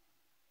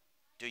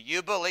 Do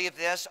you believe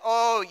this?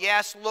 Oh,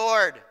 yes,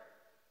 Lord.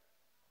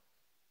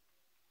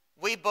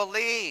 We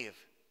believe.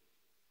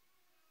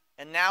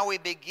 And now we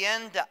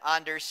begin to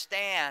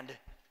understand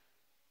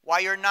why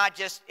you're not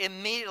just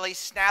immediately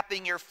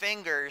snapping your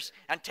fingers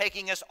and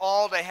taking us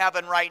all to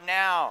heaven right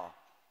now.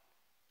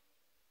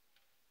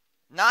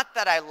 Not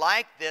that I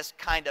like this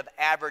kind of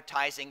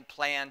advertising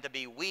plan to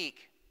be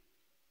weak,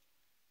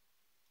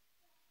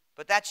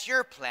 But that's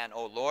your plan,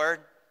 O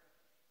Lord.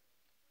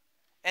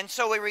 And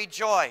so we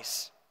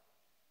rejoice.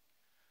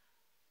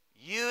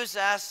 Use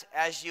us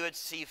as you would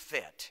see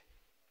fit.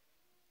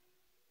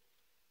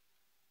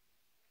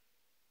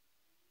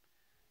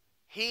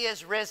 He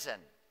is risen.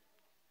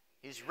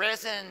 He's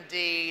risen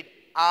indeed.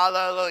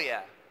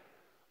 Hallelujah.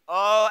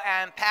 Oh,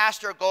 and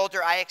Pastor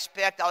Golder, I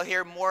expect I'll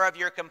hear more of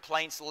your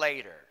complaints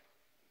later.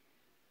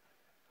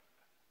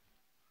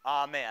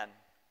 Amen.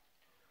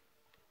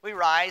 We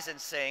rise and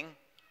sing.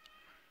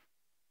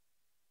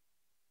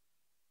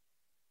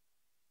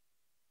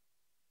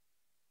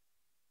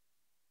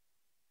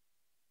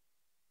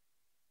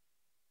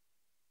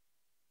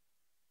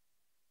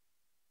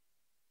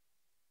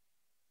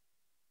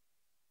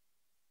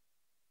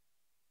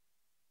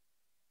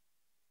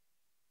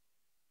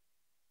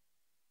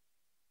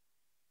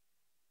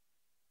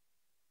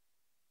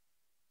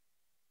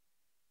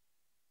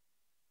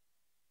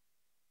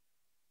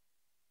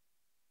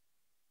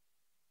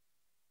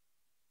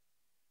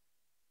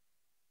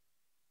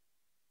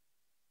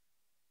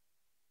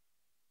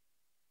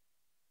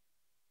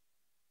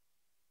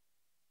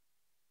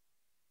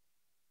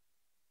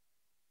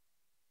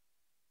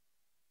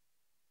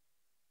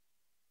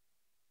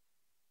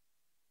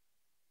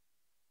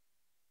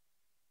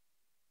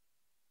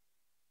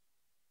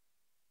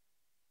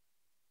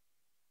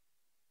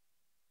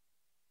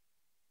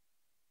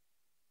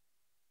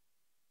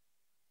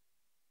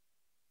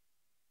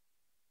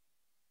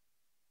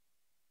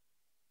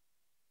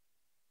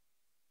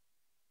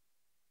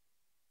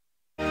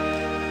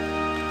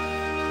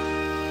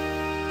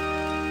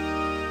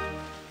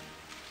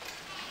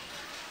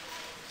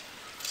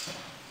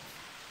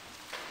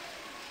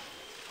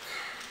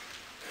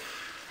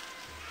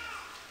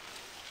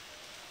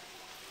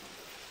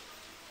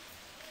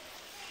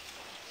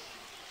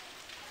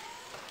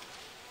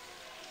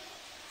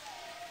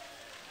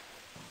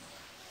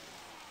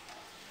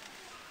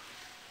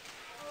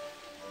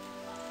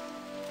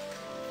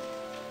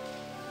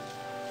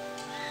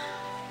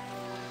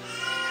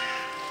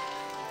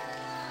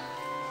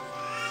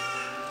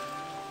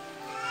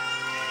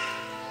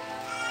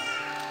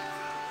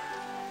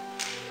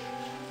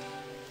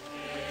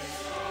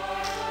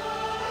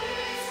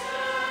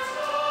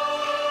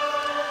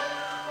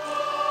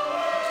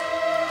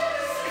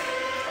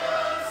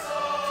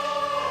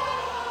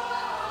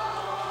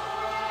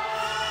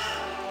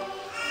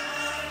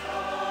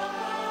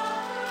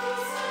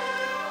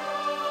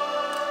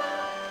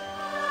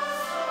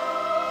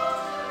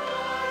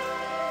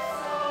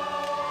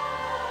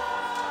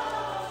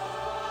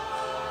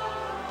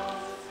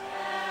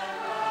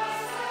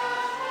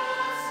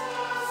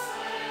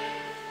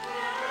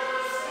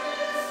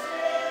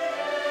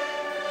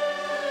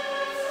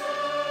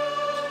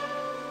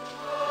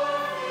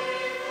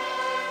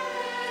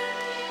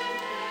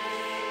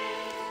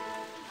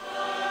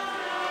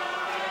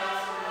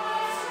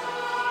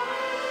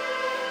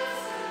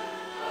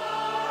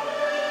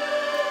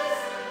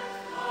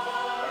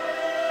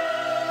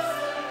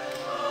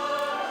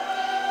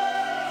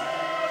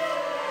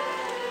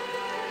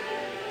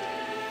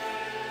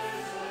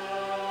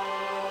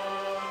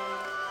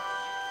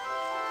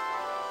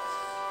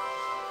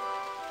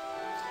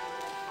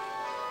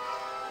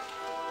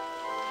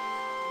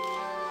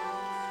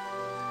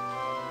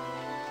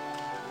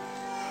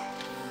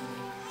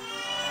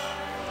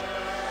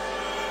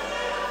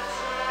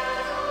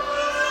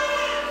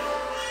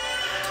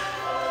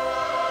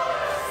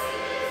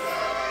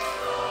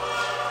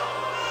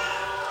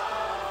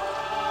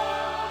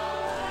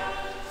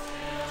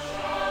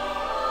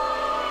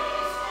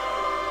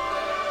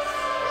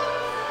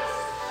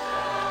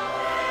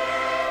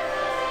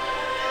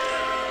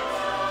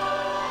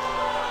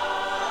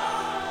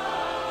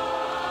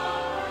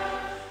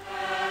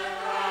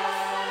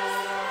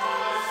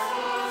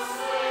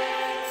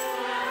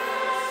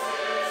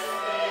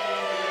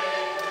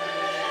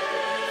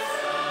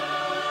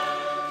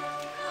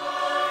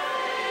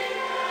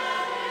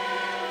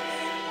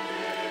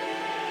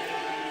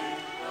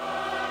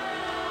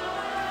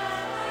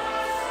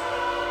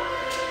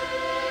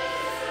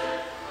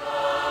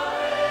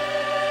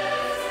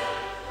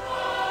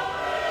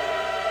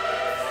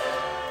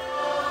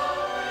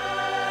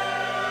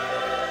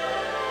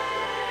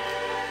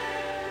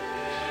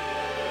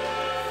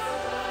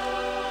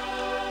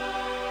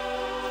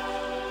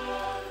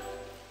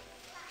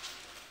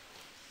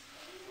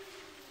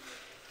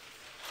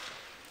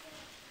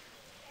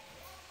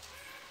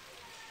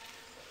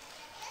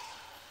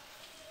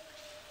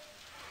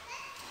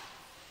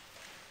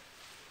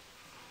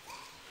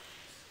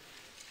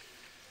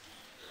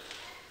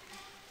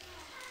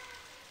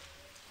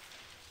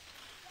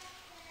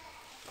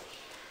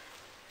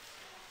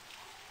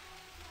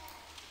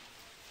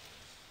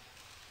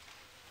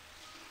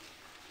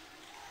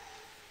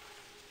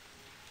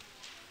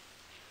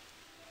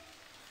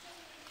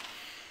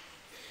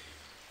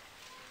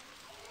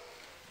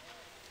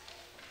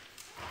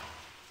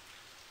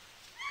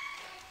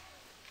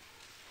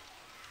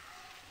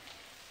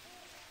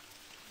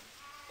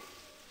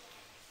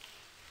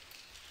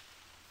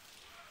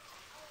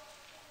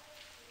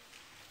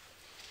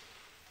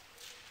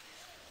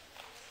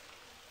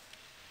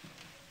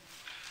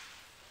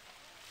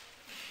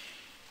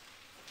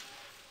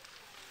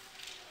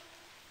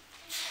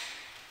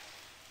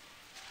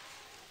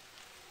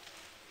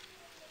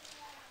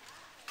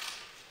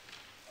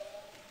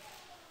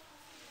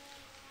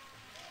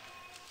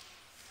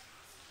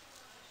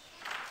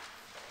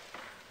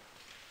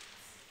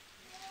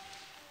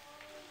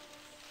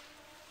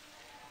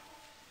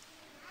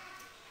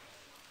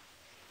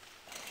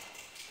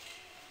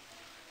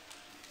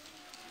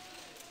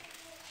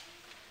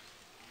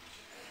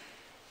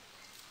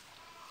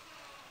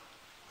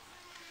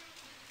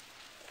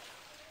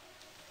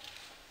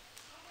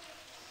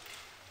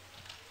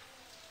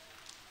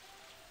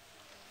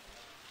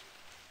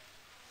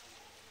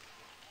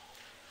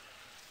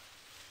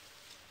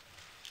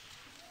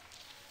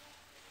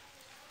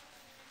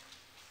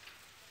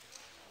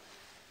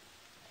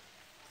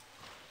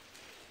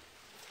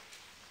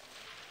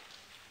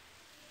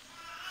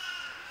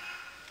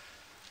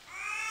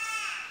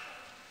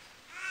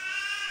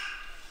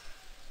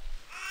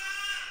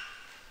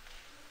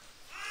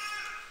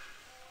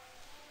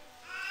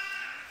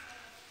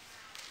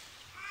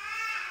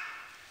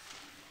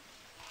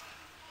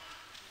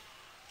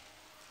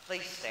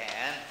 Please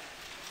stand.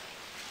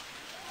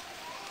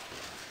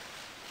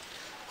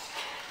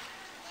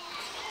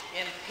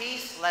 In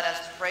peace, let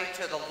us pray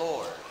to the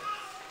Lord.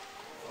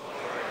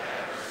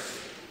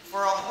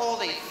 For a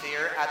holy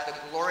fear at the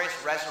glorious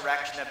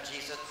resurrection of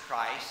Jesus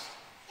Christ,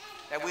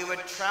 that we would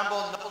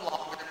tremble no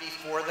longer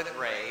before the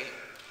grave,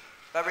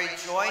 but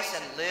rejoice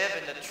and live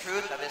in the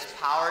truth of his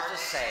power to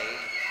save,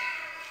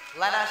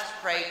 let us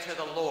pray to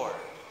the Lord.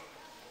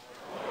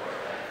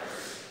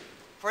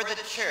 For the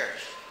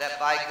church, that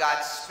by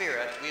God's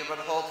Spirit we would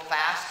hold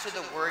fast to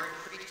the word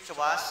preached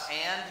to us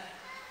and,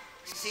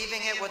 receiving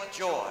it with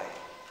joy,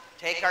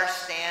 take our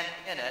stand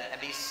in it and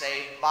be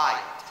saved by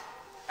it.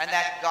 And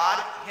that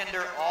God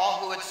hinder all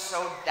who would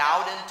sow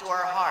doubt into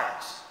our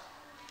hearts,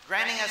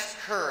 granting us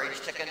courage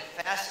to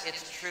confess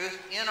its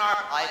truth in our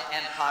life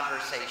and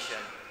conversation.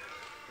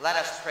 Let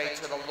us pray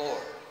to the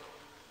Lord.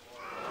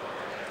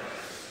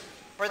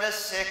 For the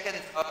sick and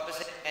those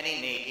in any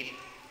need,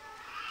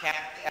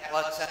 Kathy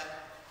Ellison,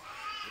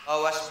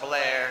 Lois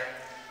Blair,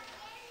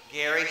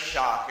 Gary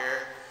Shocker,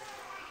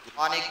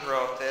 Lonnie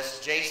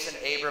Grothis, Jason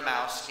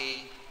Abramowski,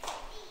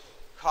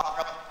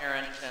 Carl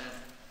Arrington,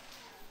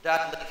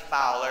 Dudley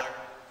Fowler,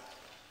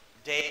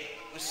 Dave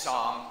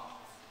Usong,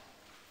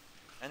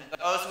 and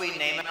those we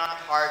name in our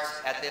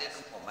hearts at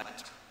this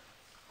moment,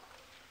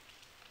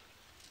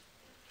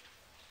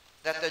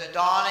 that the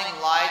dawning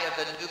light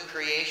of the new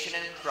creation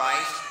in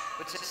Christ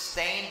would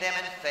sustain them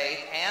in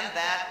faith, and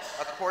that,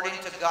 according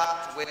to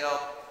God's will,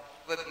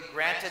 would be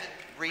granted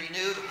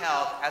renewed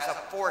health as a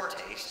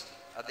foretaste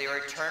of their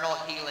eternal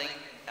healing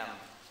in them.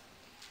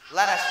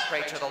 Let us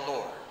pray to the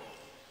Lord.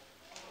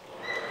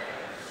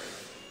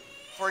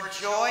 For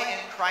joy in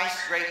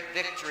Christ's great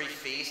victory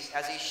feast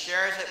as he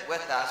shares it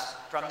with us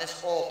from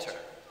this altar,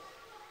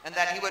 and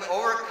that he would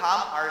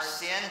overcome our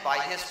sin by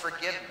his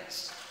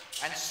forgiveness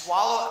and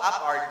swallow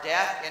up our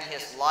death in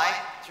his life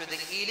through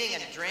the eating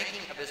and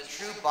drinking of his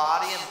true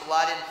body and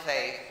blood in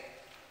faith,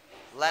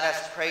 let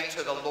us pray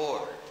to the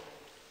Lord.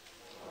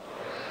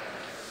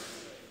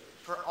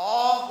 For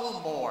all who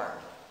mourn,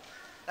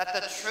 that the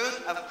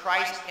truth of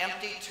Christ's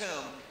empty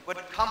tomb would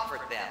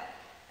comfort them,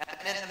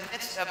 and in the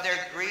midst of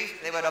their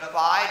grief they would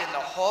abide in the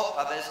hope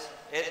of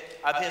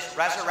his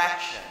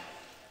resurrection,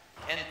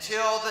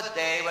 until the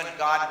day when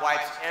God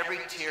wipes every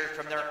tear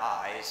from their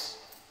eyes.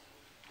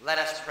 Let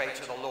us pray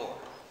to the Lord.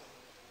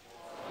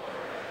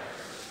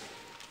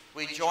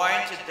 We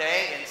join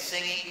today in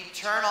singing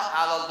eternal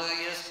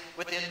alleluias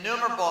with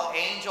innumerable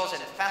angels in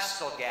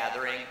festal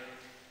gathering,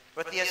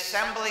 with the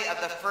assembly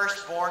of the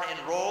firstborn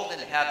enrolled in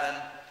heaven,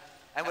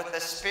 and with the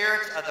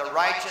spirits of the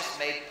righteous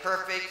made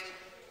perfect.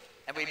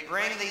 And we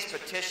bring these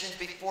petitions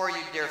before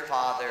you, dear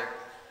Father,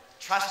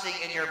 trusting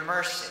in your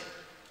mercy,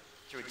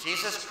 through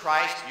Jesus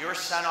Christ, your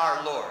Son,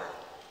 our Lord,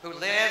 who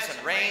lives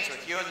and reigns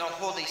with you in the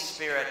Holy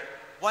Spirit,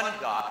 one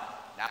God,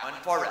 now and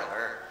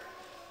forever.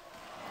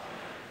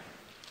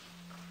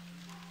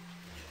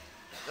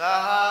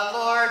 The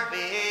Lord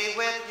be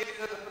with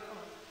you.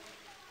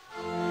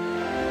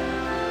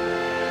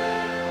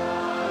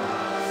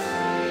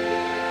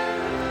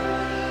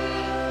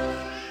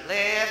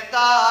 Lift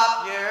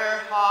up your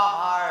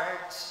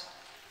hearts.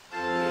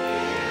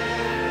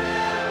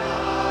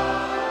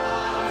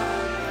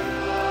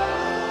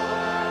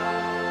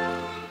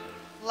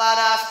 Let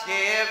us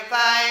give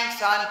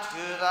thanks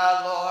unto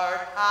the Lord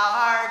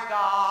our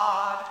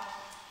God.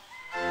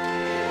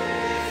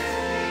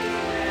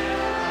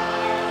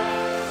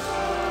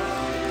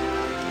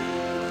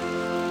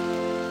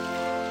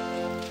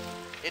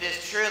 It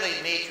is truly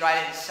meet, right,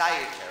 and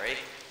salutary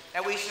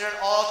that we should at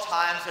all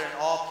times and in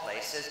all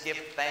places give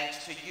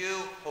thanks to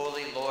you,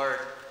 Holy Lord,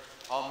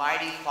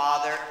 Almighty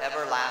Father,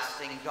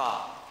 everlasting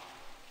God.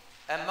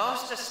 And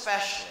most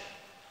especially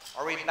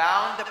are we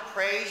bound to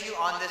praise you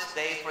on this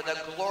day for the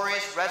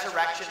glorious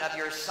resurrection of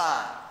your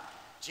Son,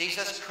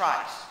 Jesus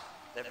Christ,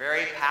 the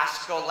very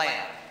Paschal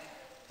Lamb,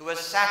 who was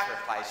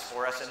sacrificed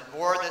for us and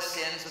bore the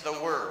sins of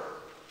the world.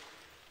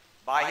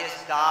 By his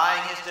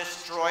dying, his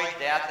destroyed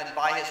death, and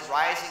by his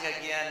rising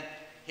again,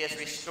 he has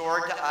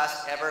restored to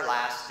us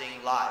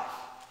everlasting life.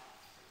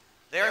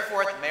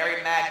 Therefore, with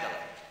Mary Magdalene,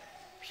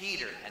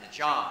 Peter, and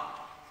John,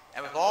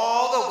 and with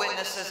all the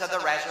witnesses of the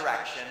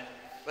resurrection,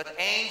 with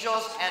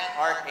angels and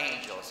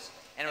archangels,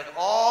 and with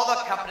all the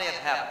company of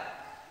heaven,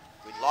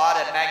 we laud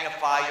and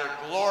magnify your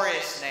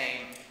glorious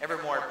name,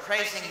 evermore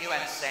praising you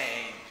and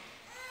saying,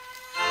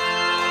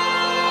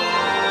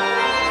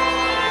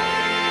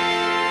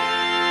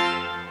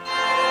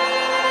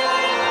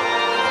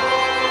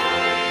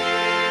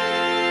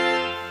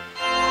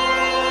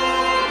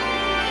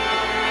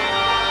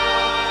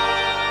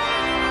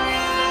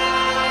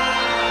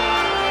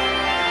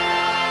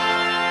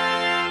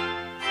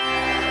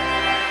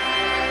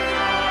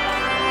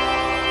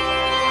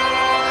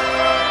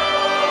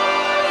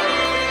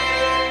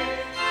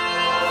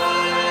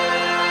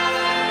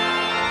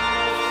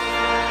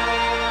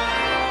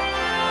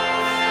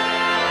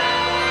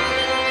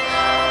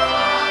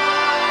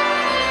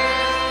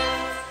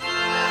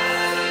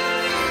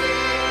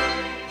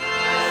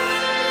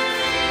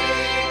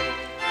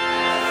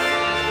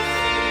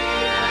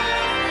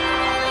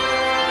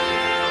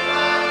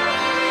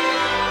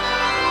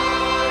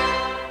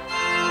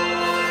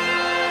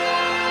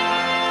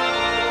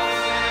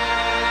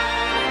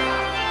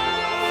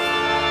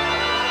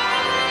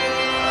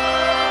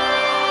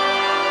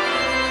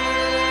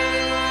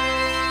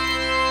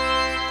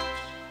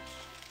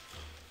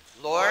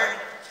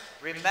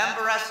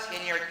 remember us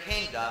in your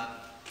kingdom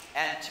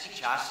and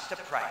teach us to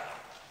pray.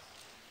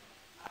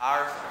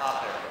 Our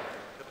Father,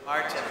 who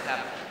art in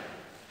heaven,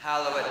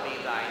 hallowed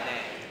be thy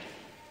name.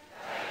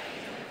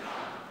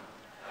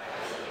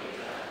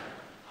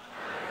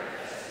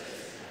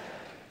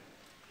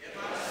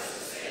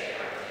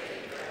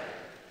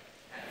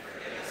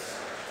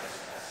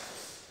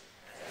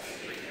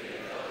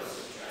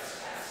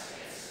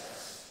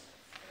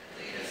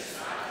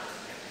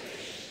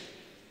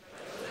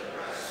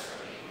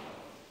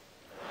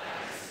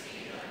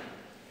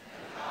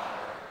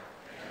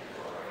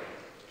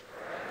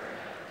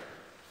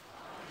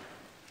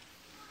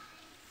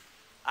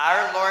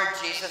 Our Lord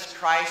Jesus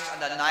Christ, on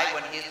the night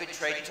when he was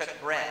betrayed,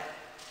 took bread.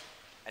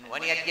 And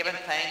when he had given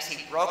thanks,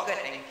 he broke it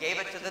and gave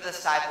it to the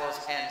disciples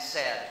and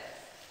said,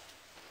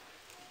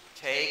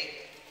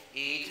 "Take,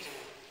 eat.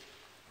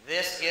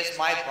 This is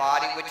my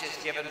body, which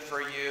is given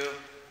for you.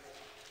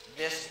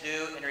 This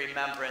do in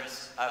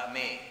remembrance of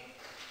me."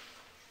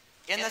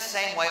 In the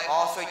same way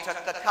also he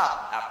took the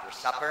cup after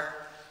supper.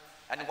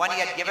 And when he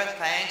had given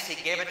thanks, he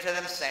gave it to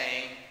them,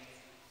 saying,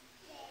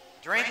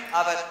 "Drink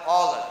of it,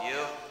 all of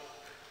you.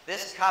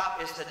 This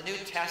cup is the New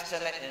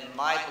Testament in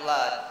my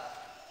blood,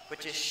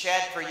 which is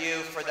shed for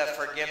you for the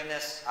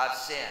forgiveness of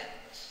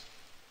sins.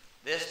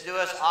 This do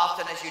as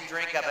often as you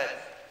drink of it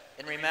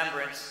in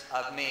remembrance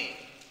of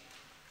me."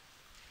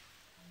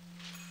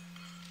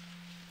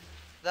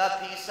 The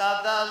peace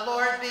of the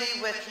Lord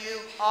be with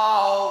you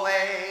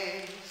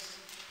always.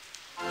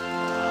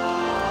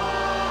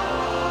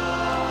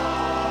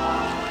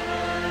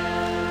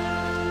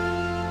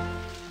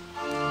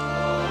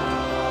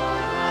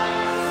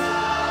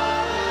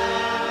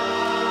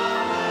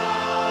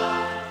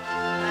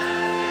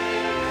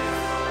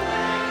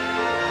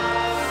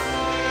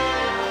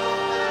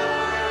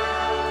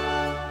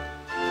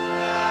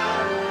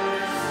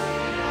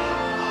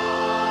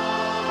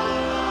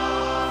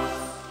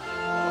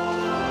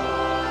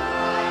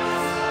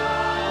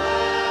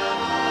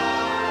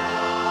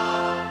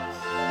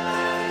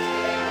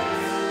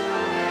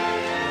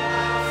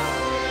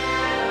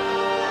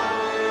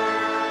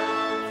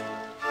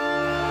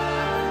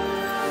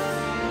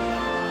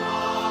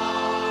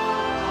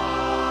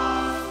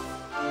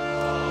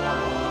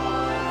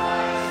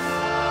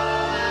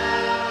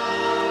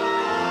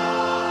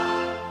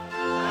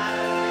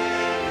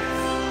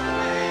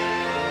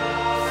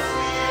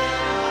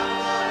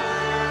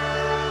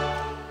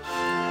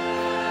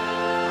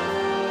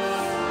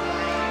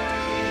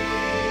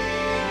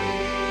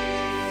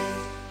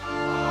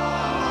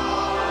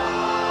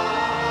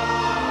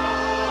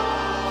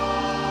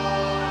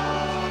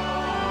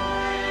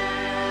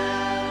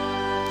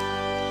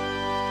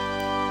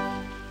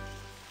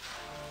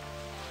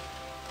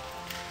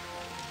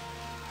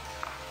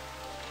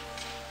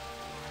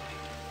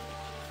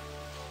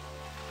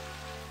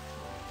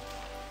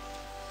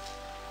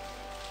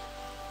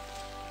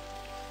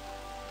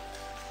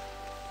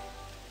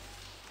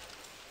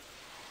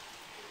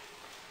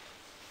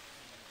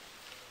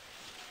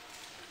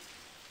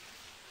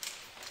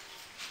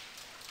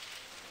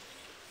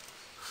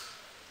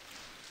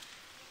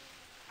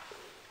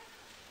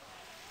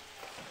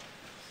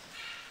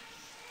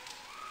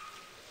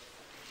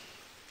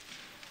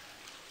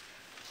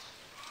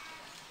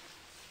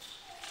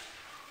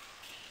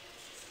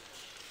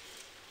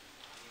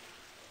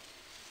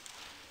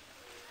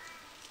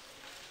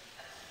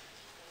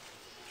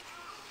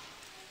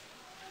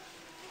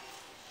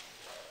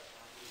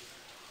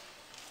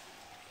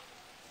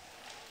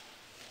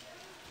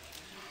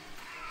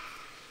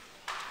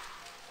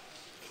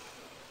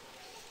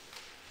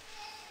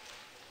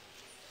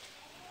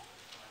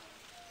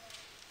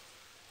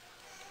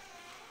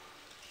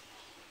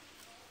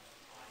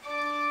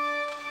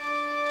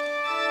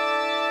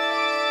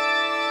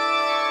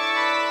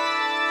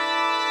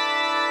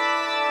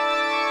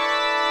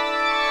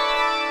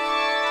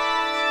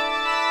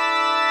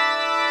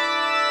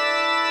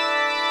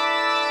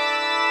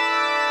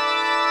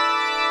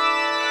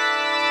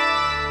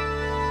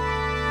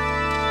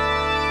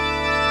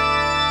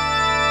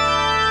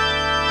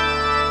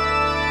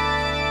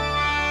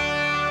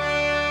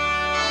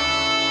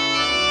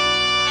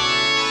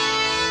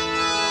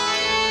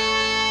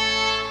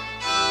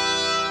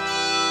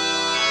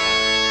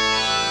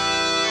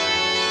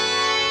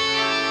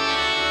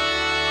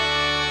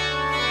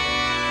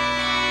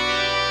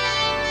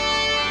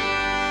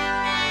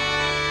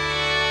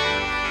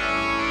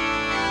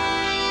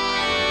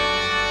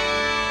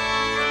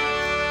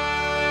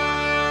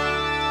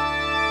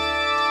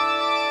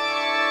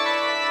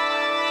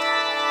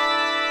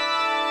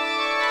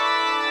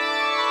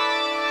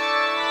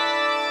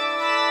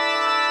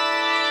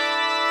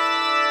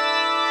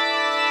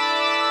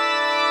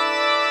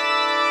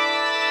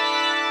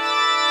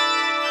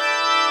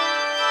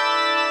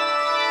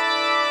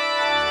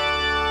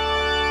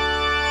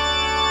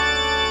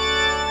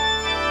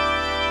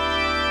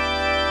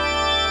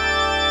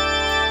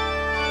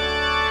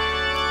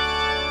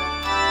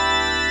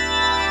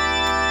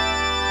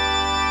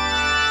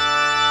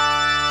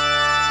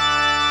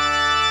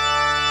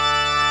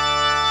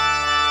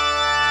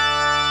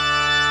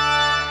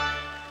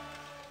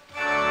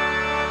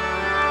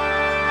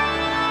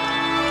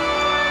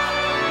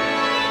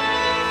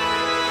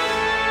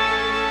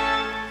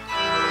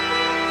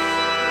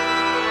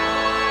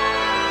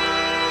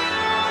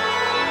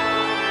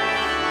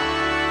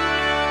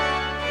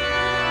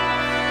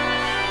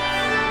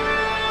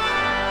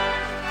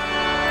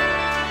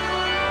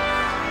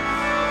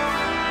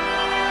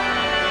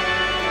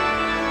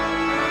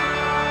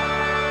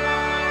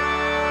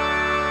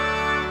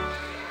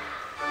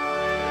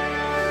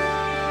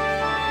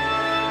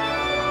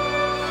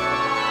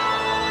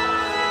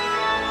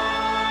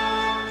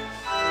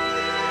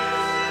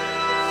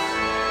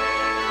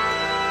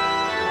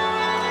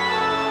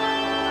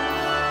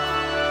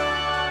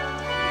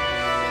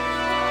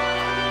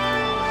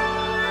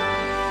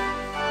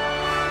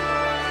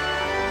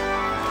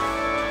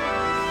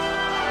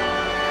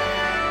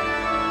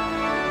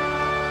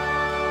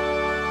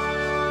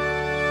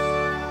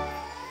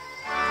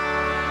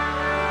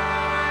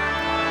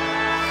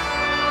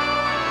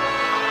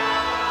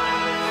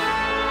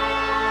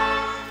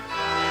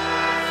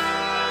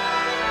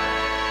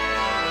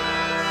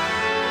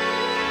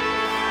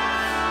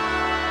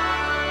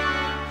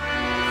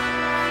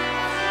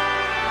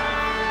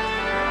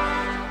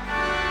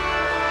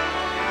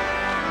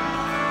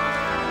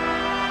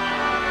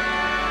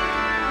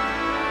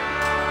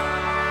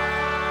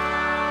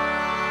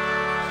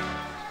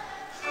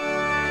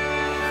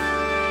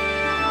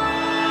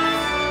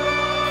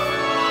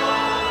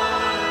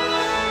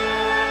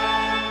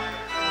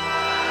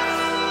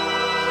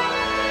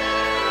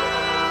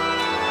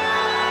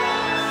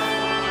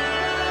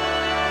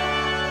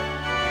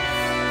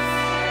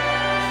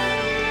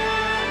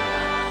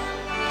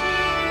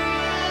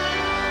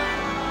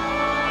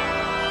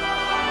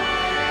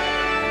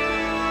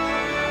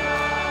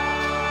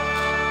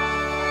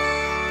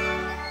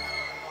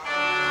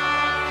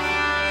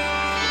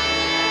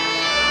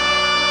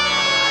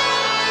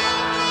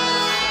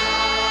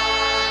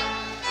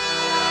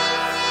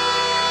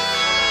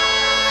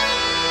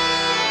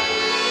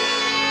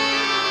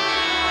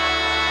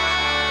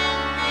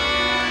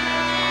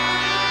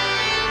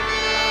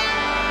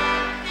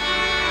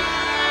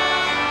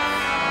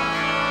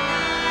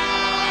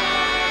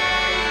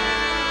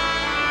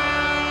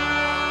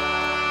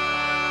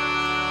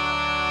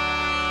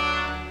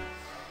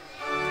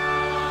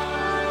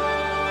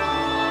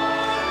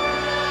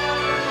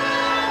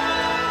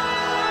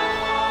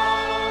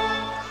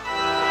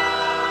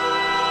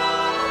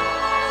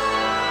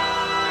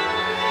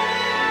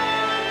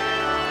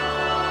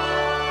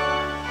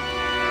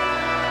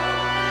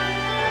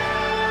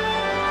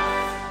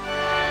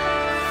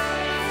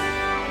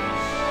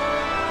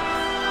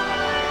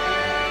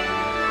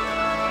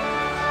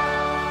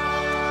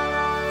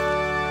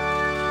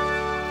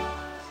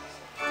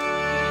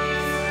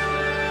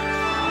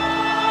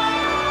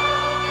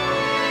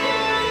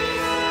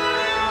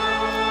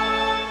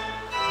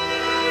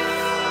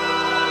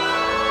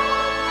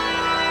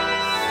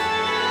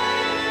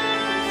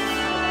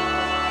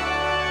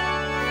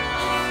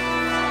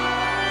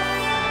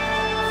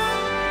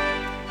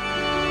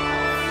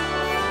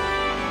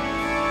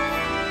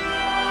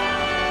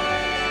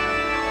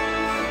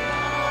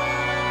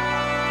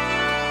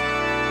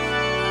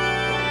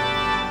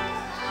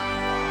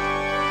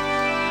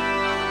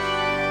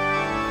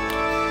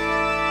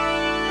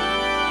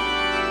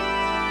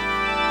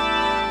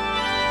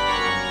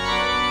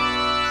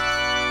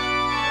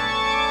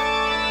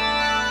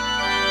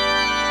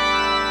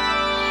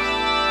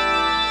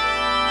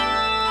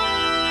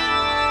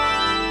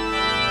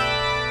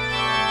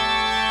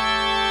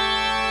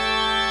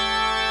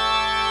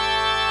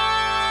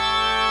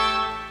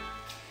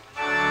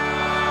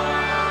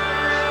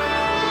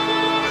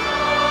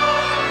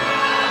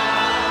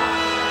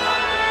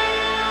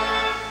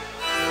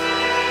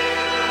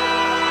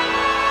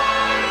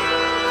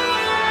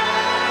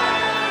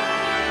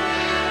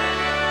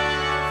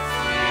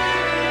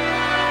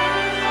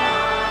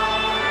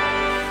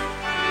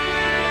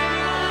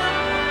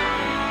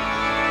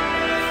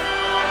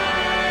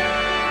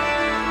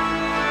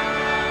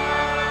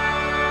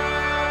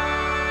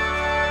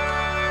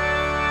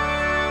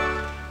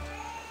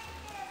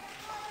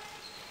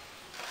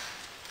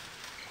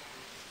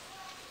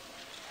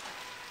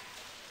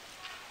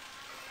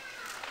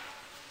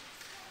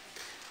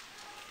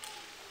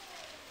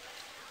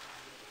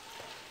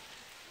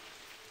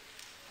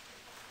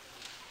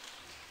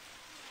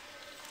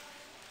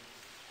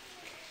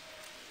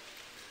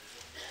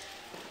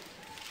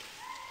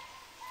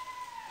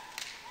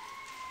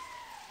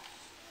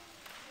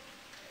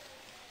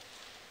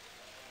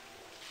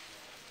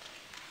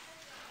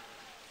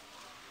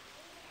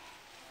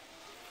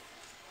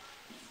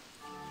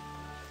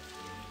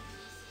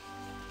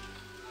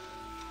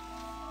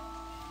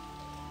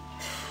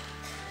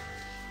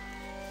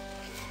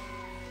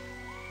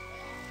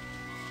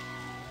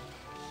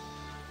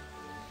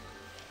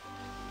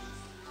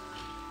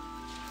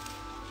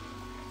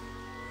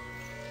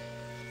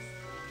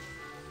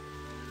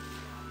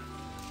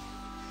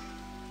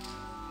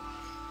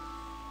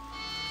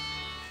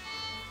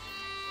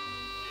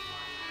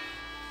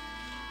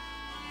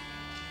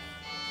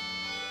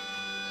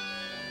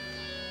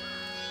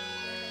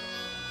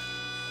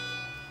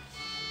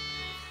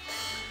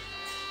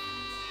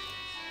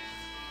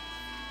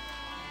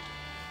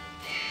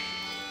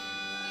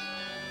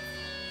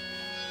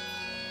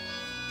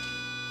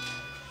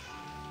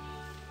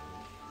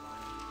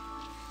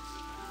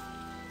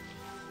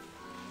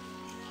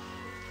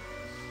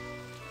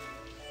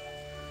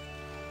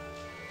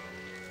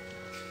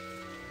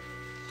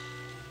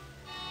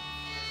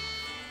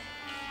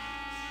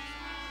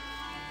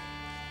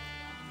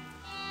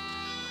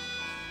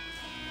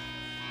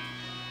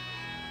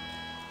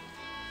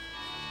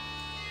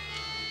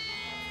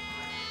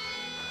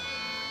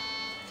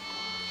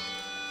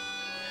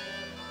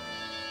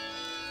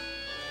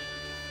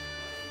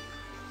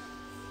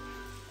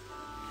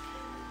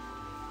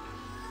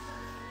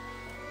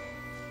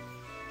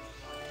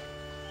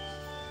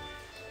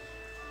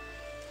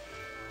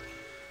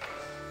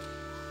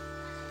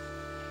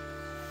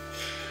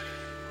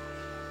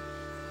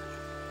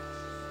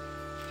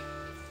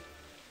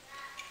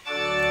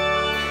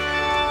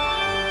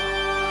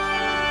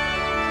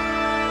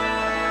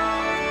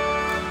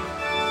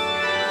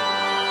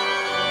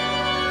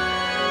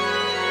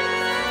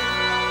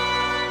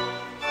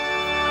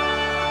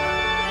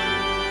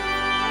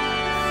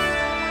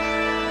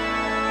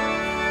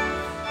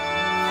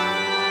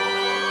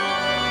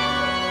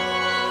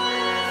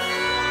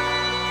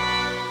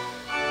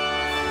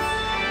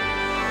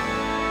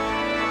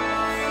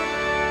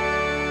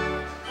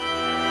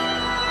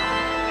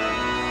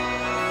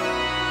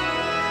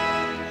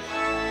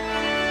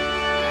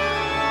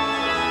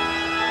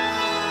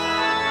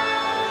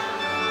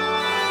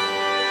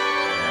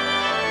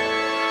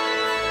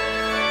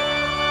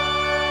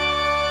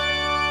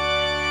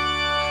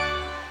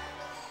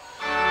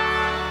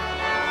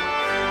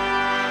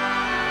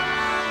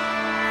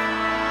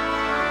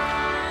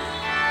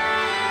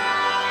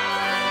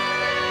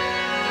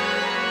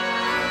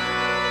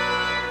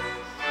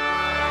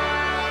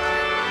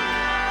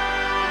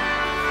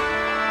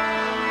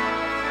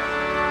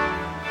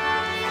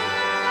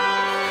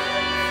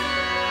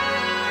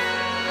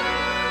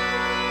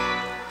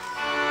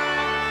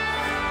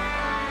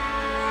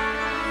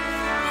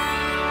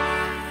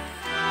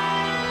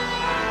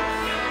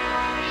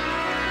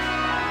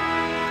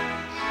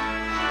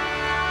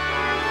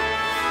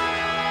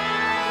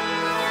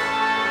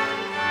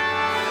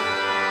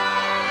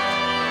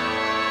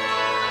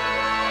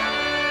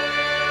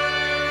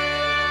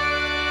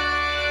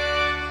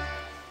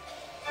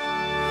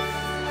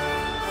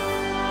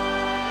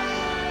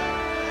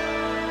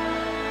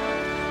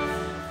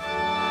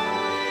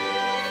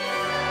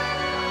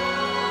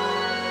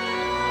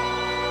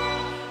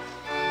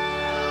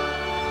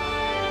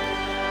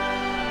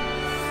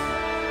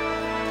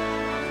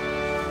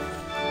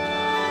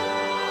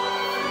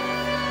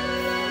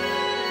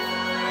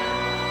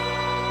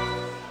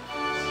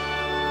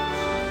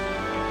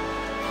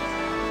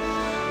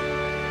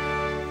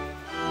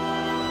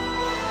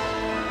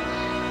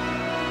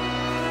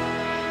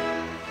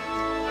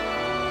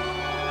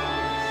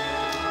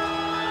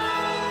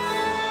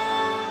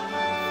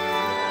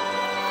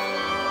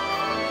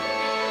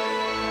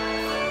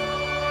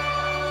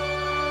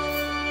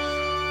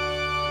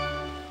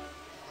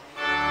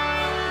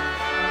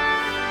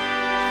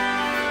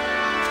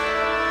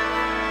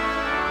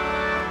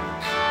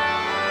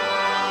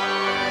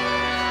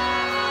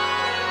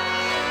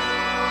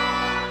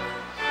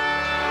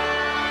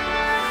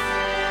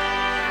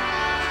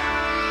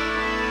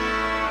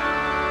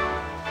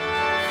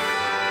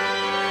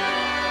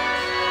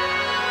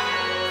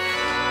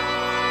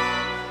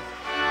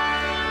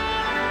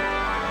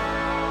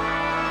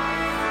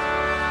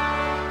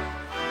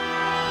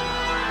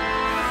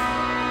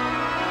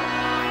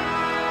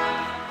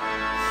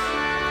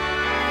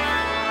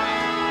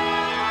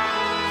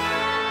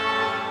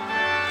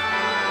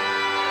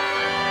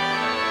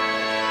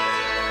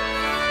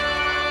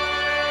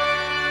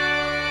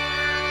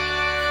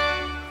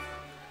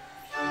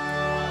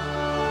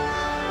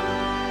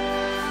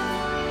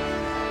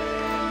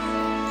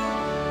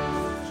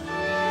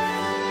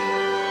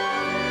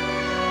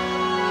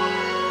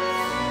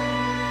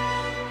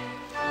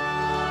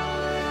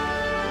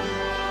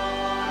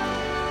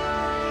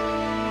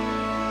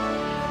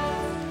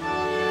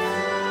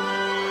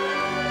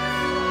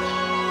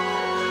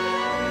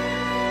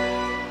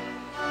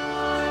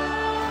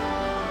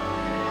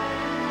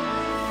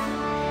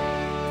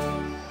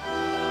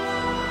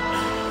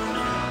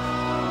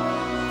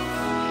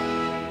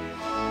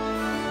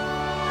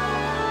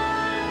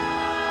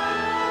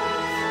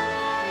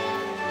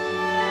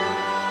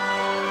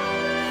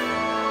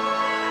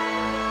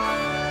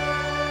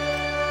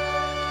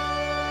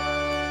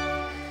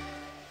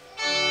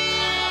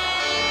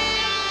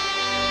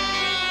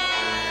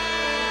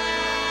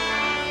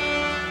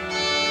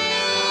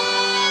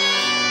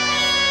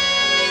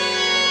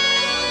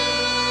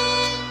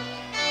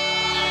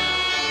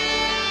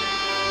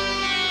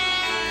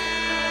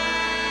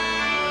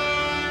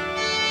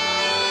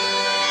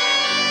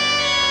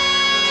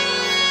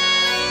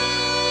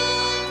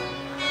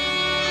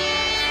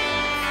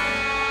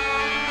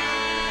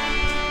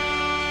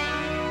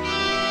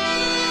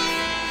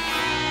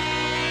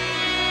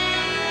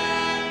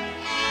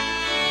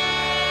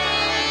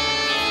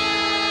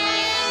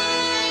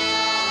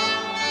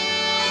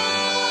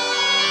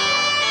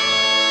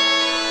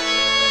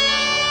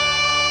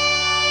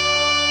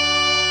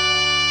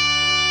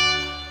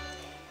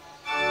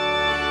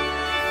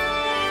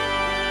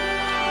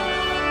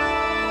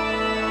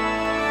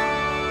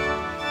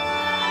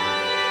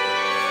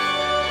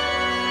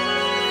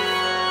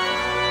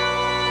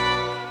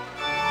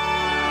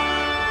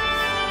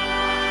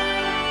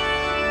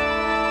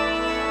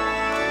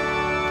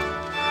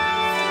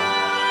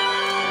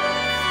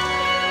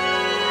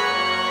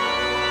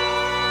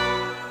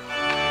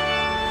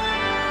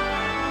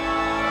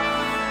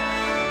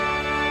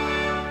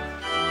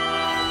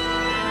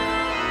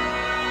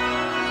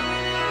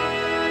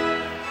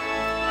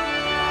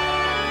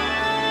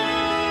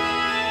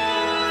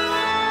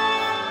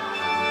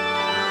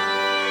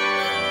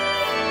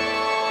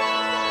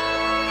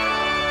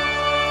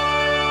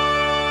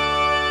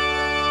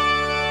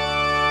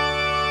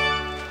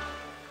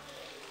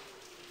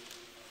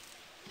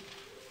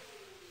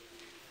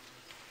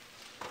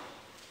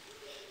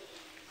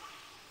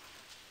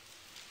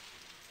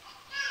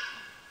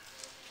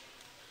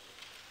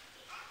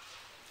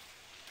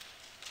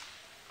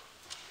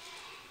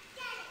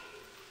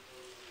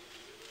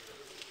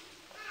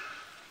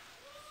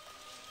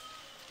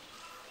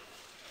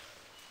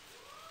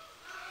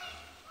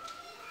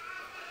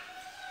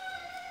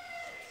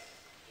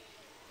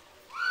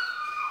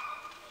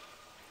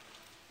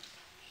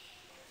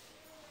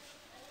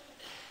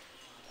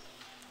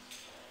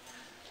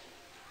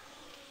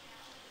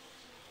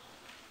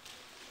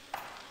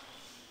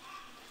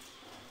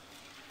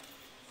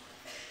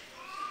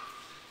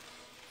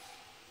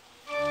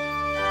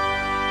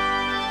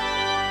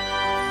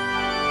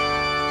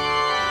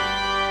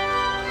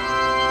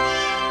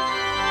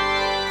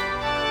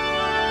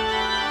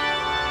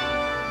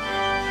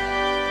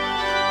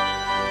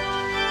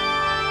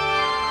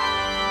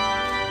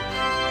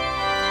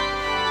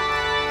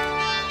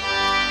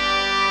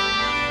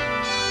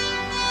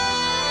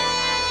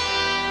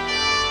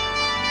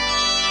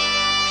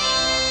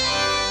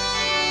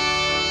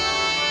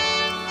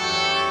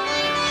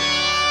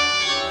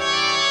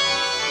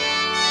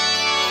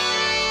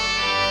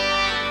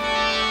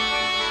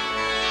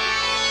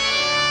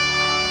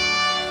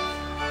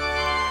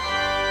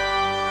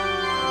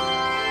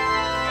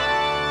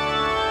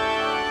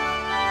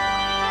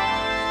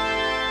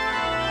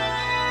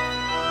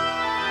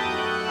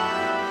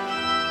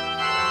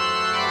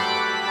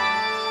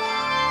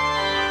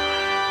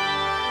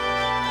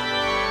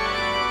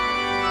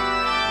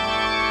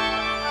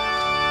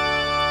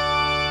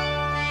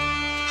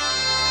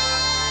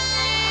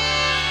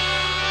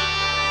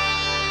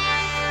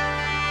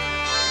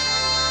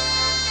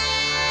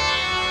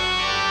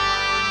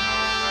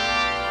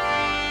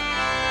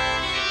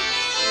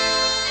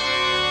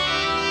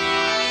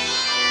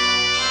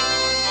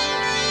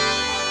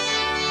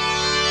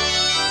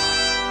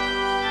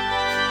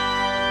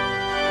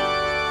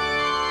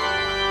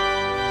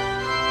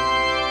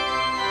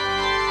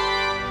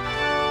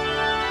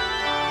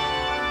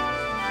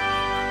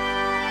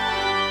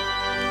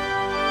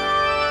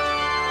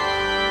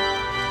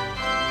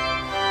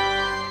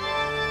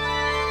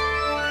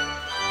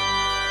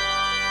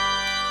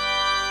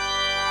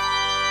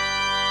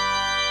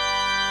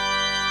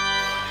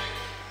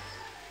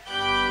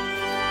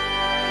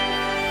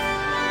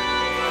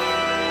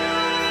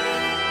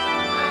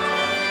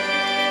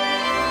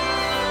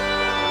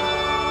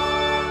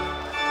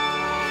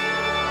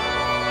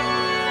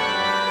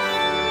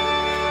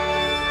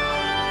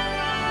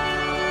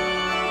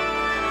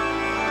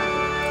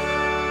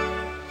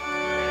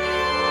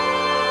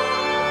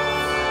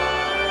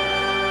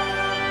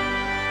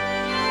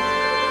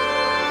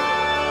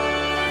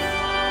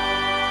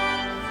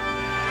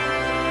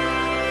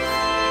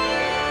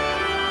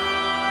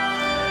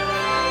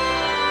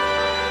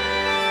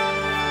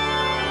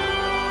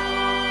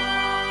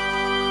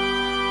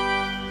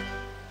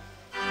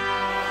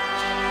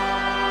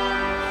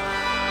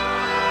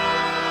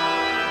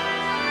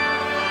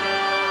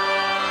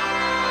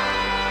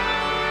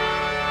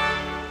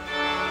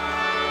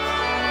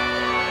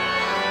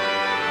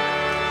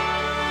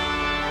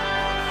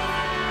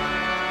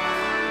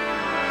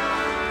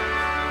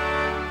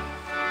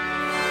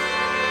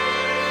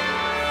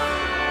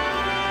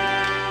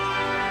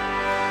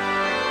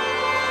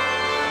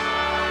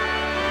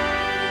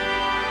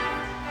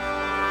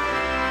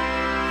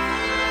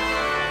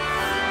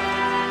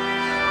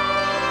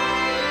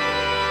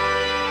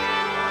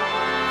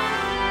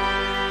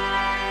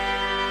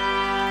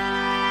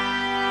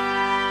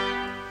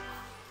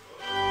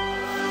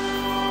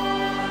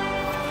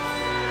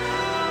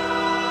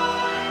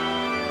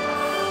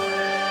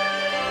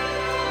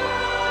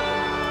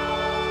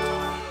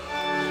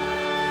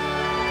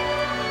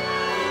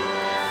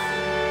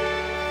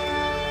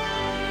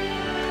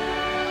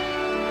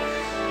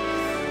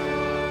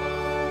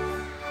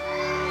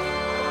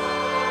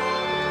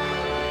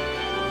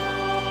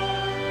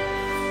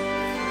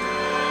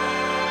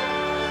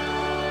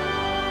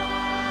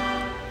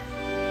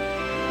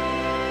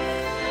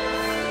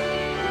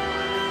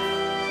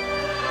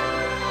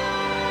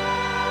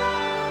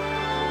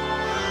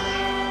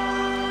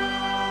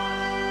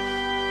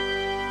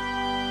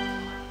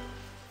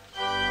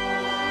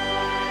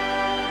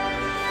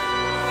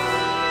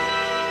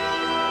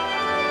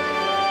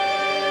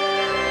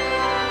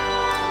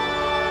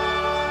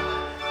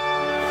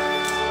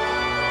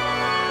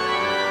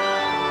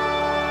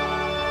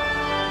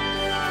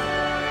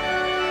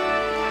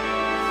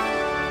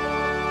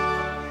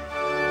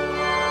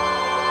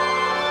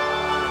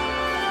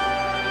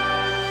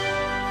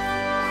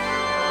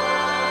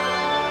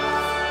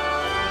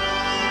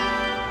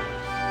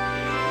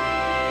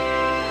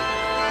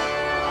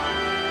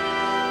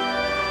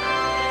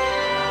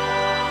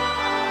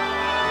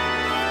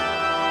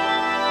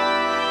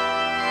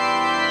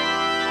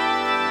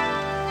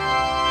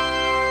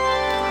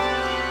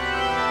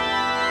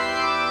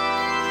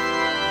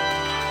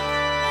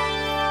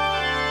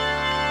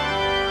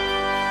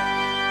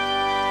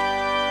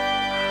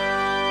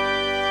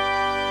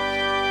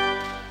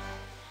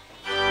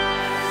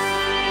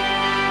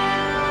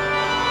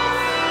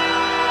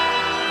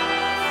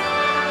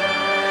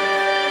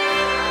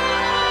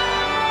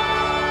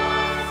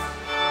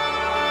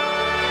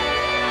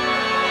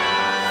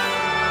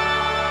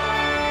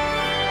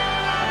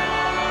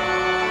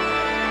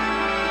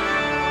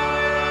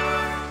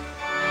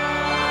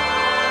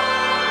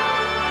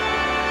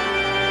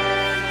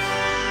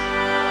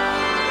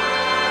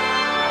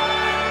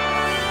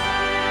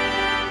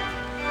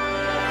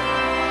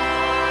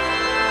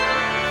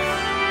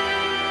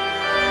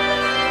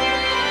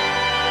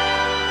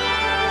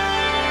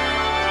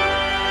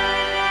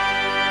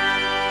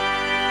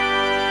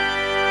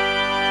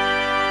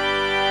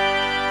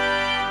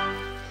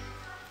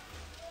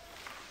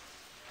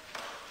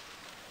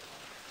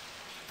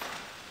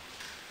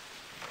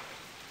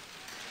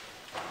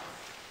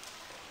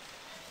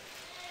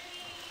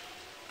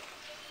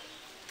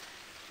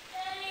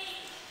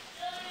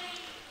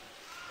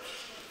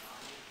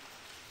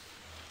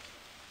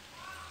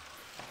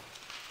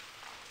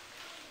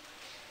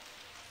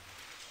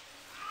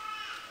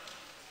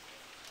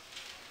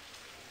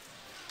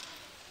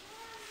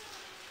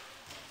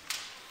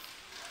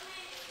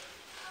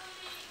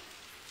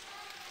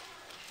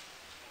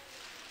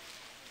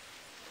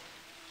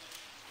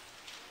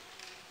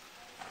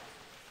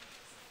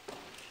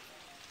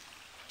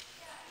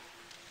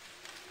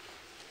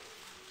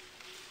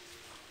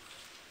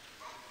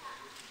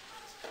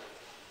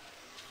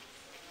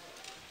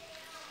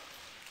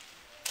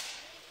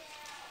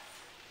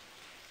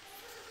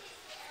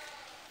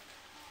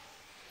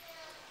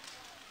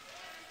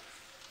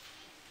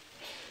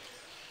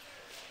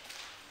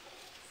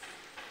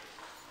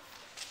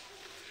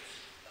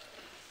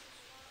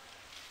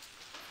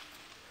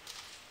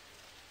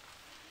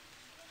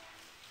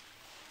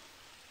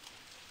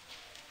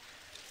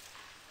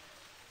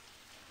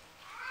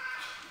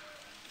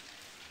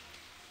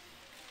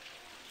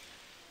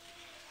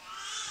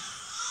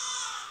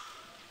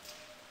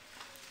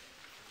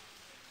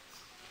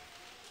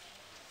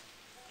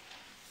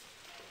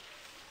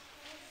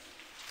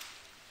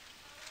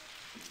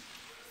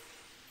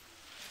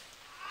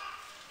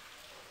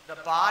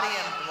 the body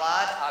and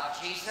blood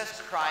of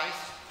Jesus Christ,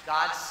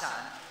 God's Son,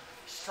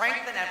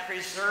 strengthen and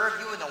preserve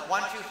you in the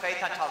one true faith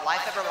until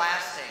life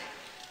everlasting.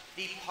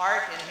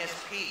 Depart in his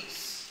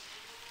peace.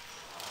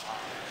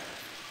 Amen.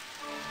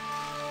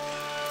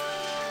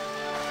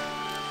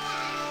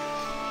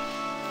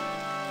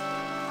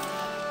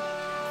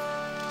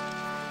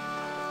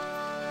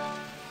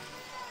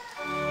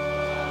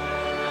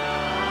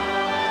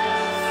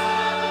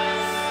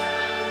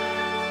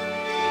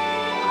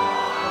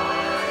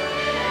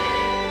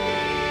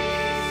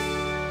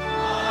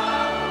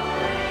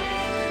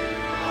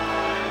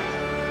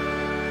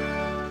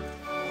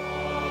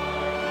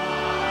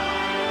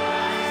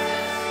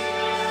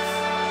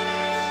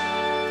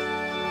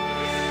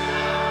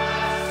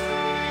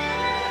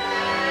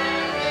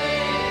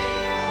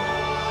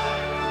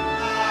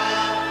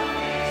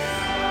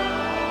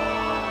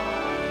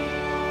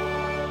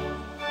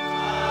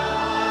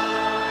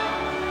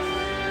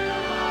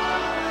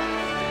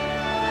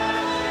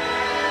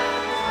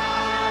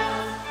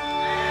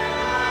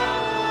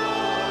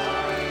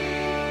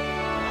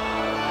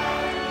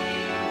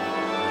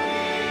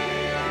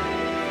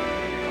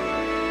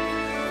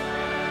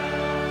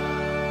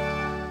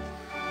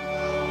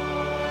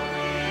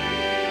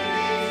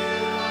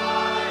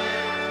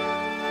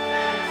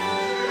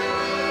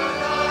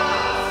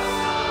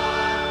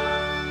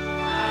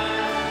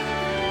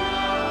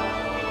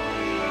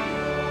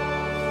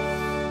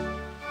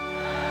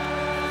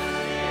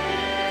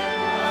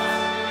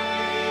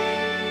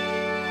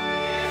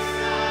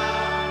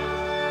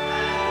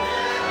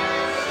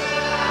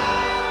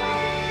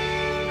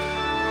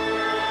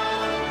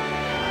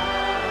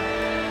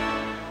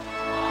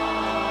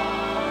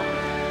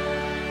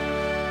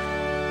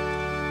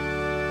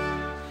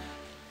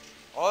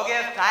 Oh,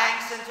 give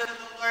thanks unto the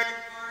Lord,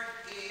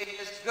 for he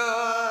is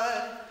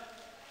good.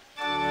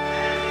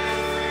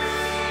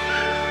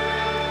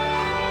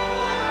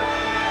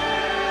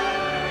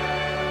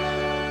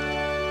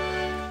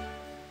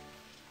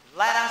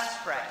 Let us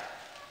pray.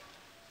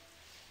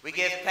 We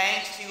give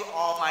thanks to you,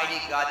 Almighty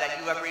God, that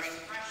you have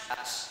refreshed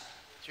us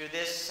through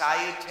this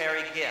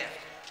salutary gift.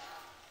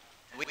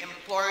 We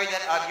implore you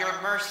that of your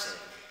mercy,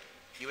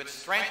 you would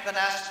strengthen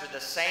us through the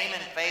same in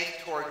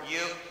faith toward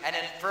you and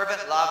in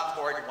fervent love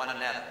toward one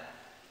another.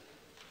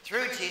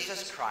 Through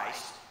Jesus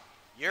Christ,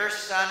 your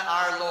Son,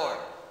 our Lord,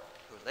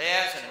 who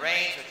lives and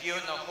reigns with you in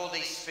the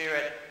Holy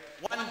Spirit,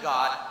 one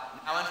God,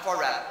 now and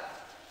forever.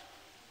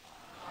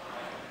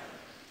 Amen.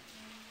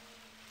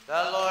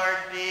 The Lord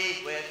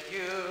be with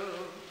you.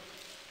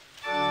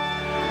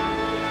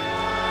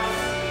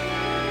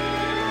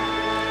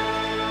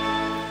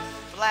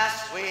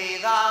 Bless we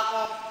the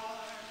Lord.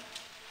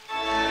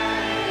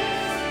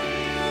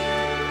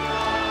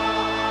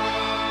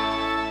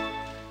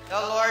 The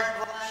Lord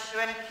bless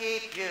you and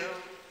keep you.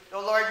 The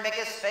Lord make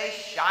his face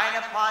shine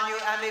upon you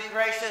and be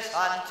gracious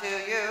unto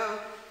you.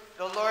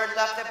 The Lord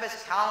lift up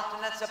his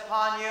countenance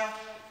upon you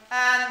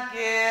and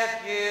give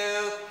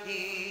you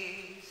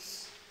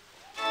peace.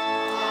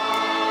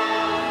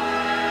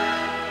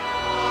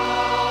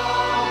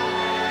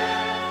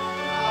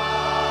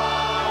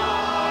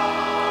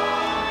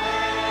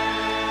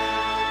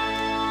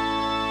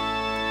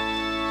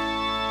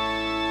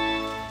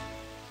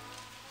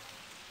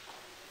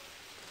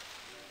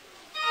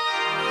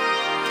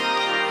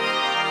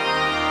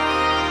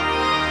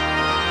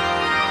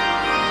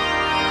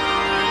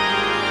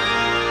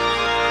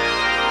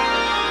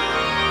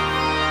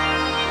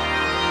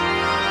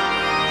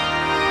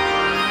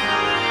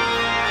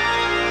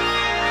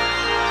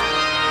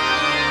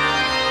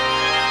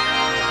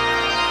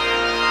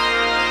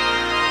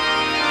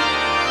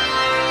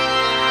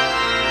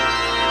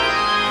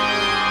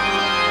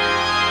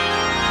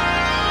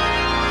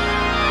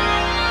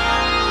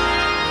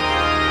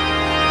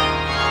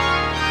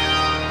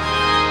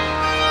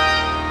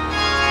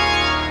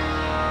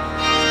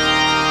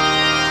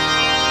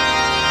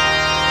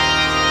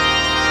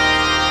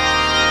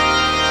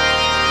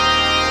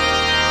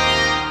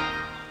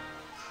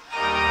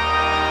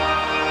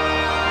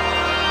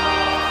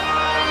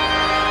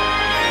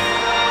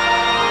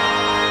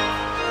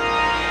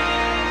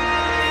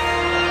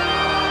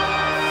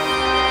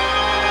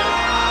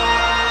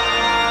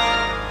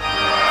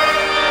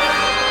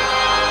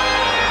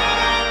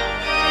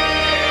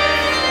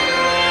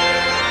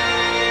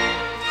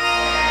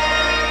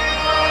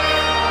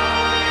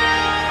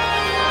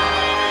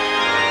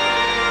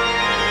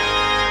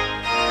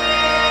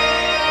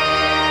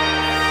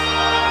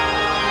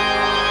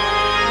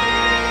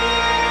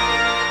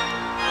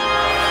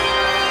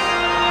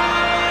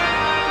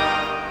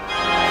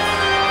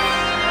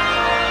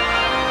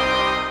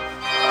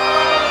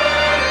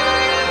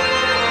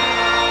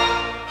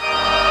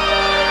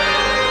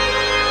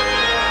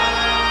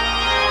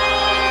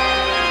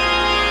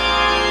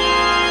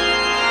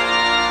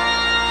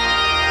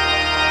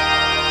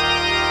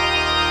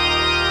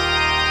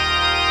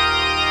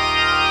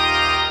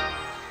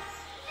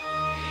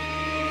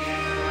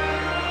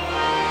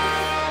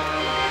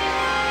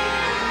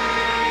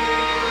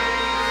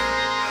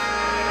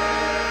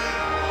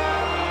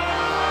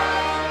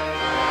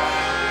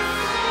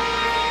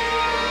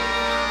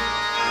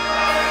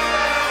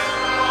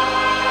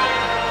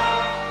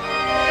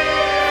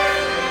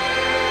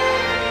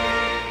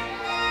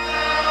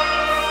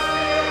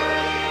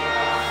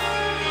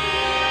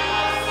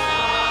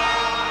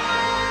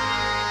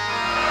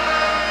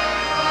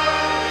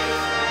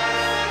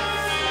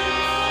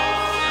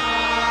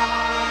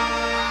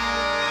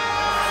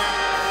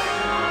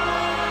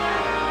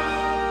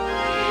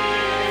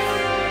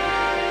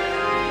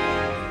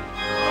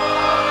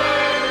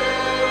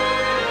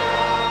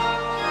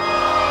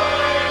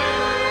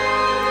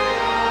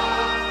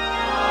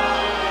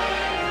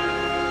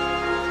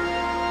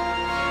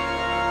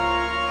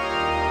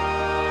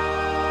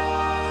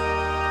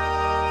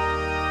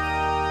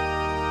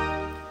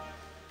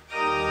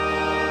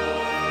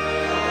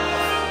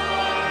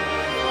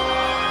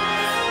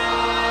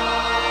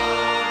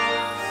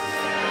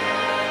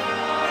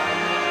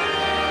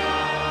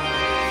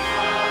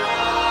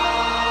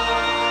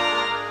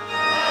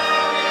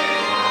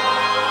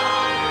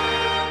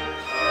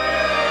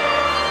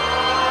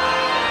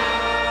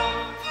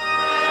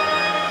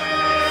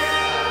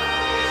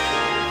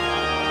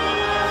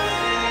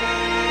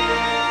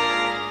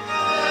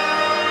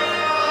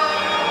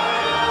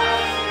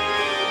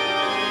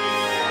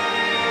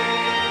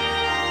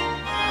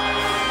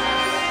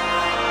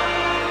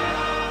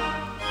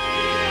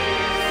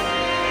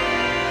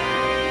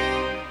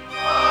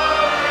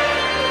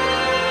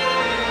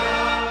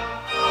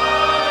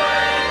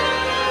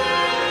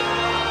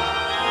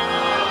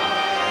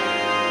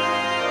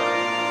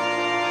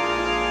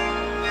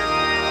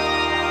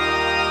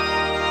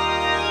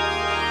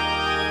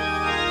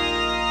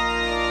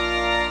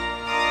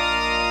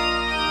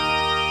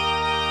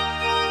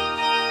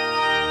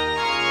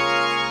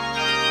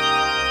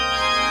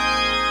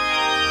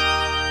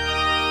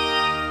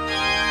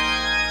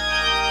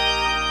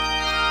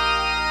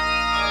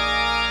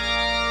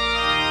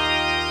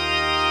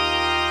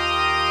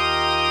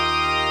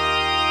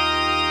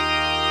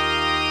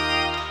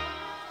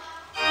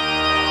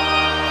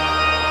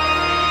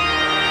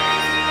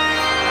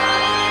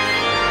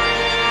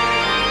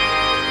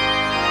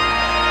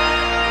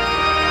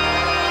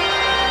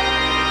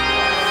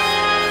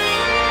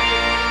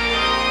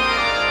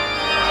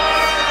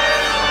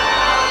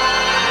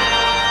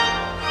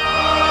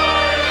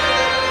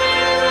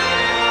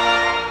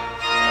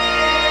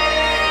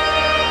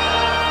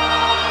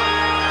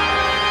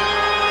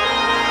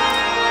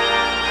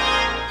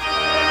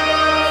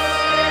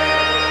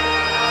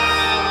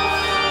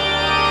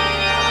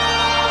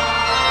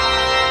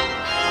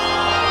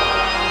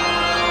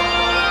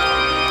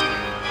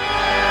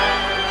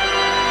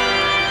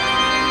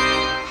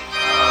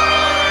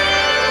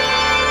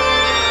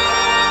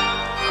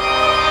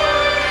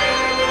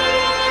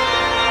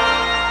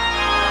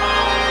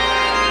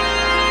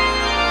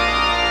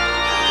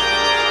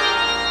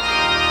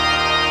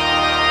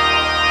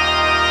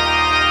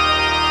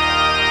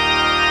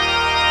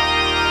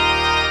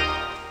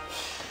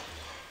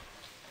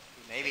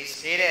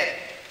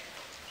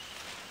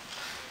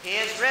 He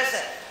is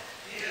risen.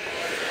 He is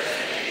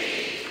risen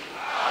indeed.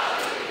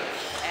 Hallelujah.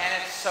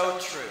 And it's so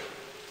true.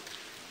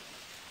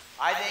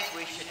 I think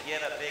we should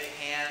give a big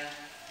hand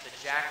to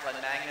Jacqueline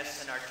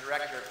Magnuson, our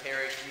director of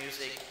parish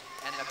music,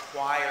 and the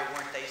choir.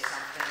 Weren't they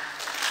something?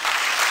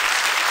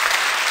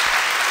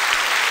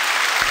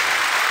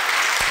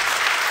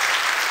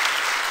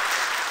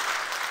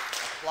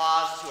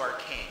 Applause to our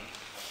king,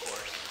 of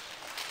course.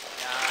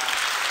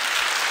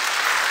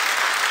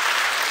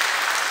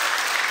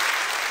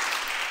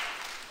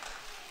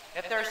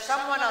 If there's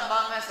someone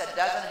among us that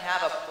doesn't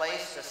have a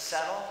place to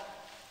settle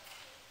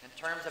in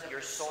terms of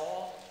your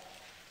soul,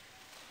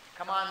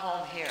 come on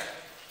home here.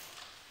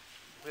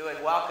 We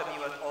would welcome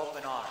you with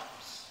open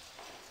arms.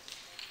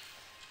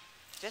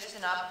 Just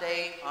an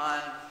update on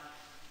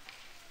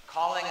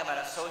calling of an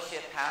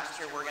associate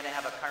pastor. We're going to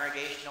have a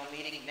congregational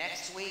meeting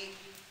next week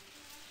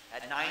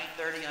at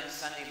 9:30 on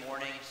Sunday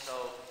morning,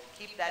 so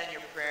keep that in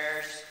your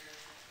prayers.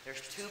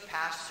 There's 2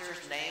 pastors'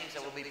 names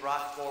that will be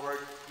brought forward.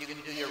 You can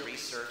do your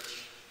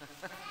research.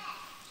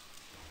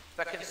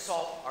 But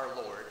consult our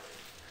Lord.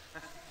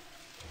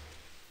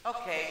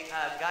 Okay,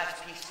 God's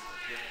peace be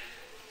with you.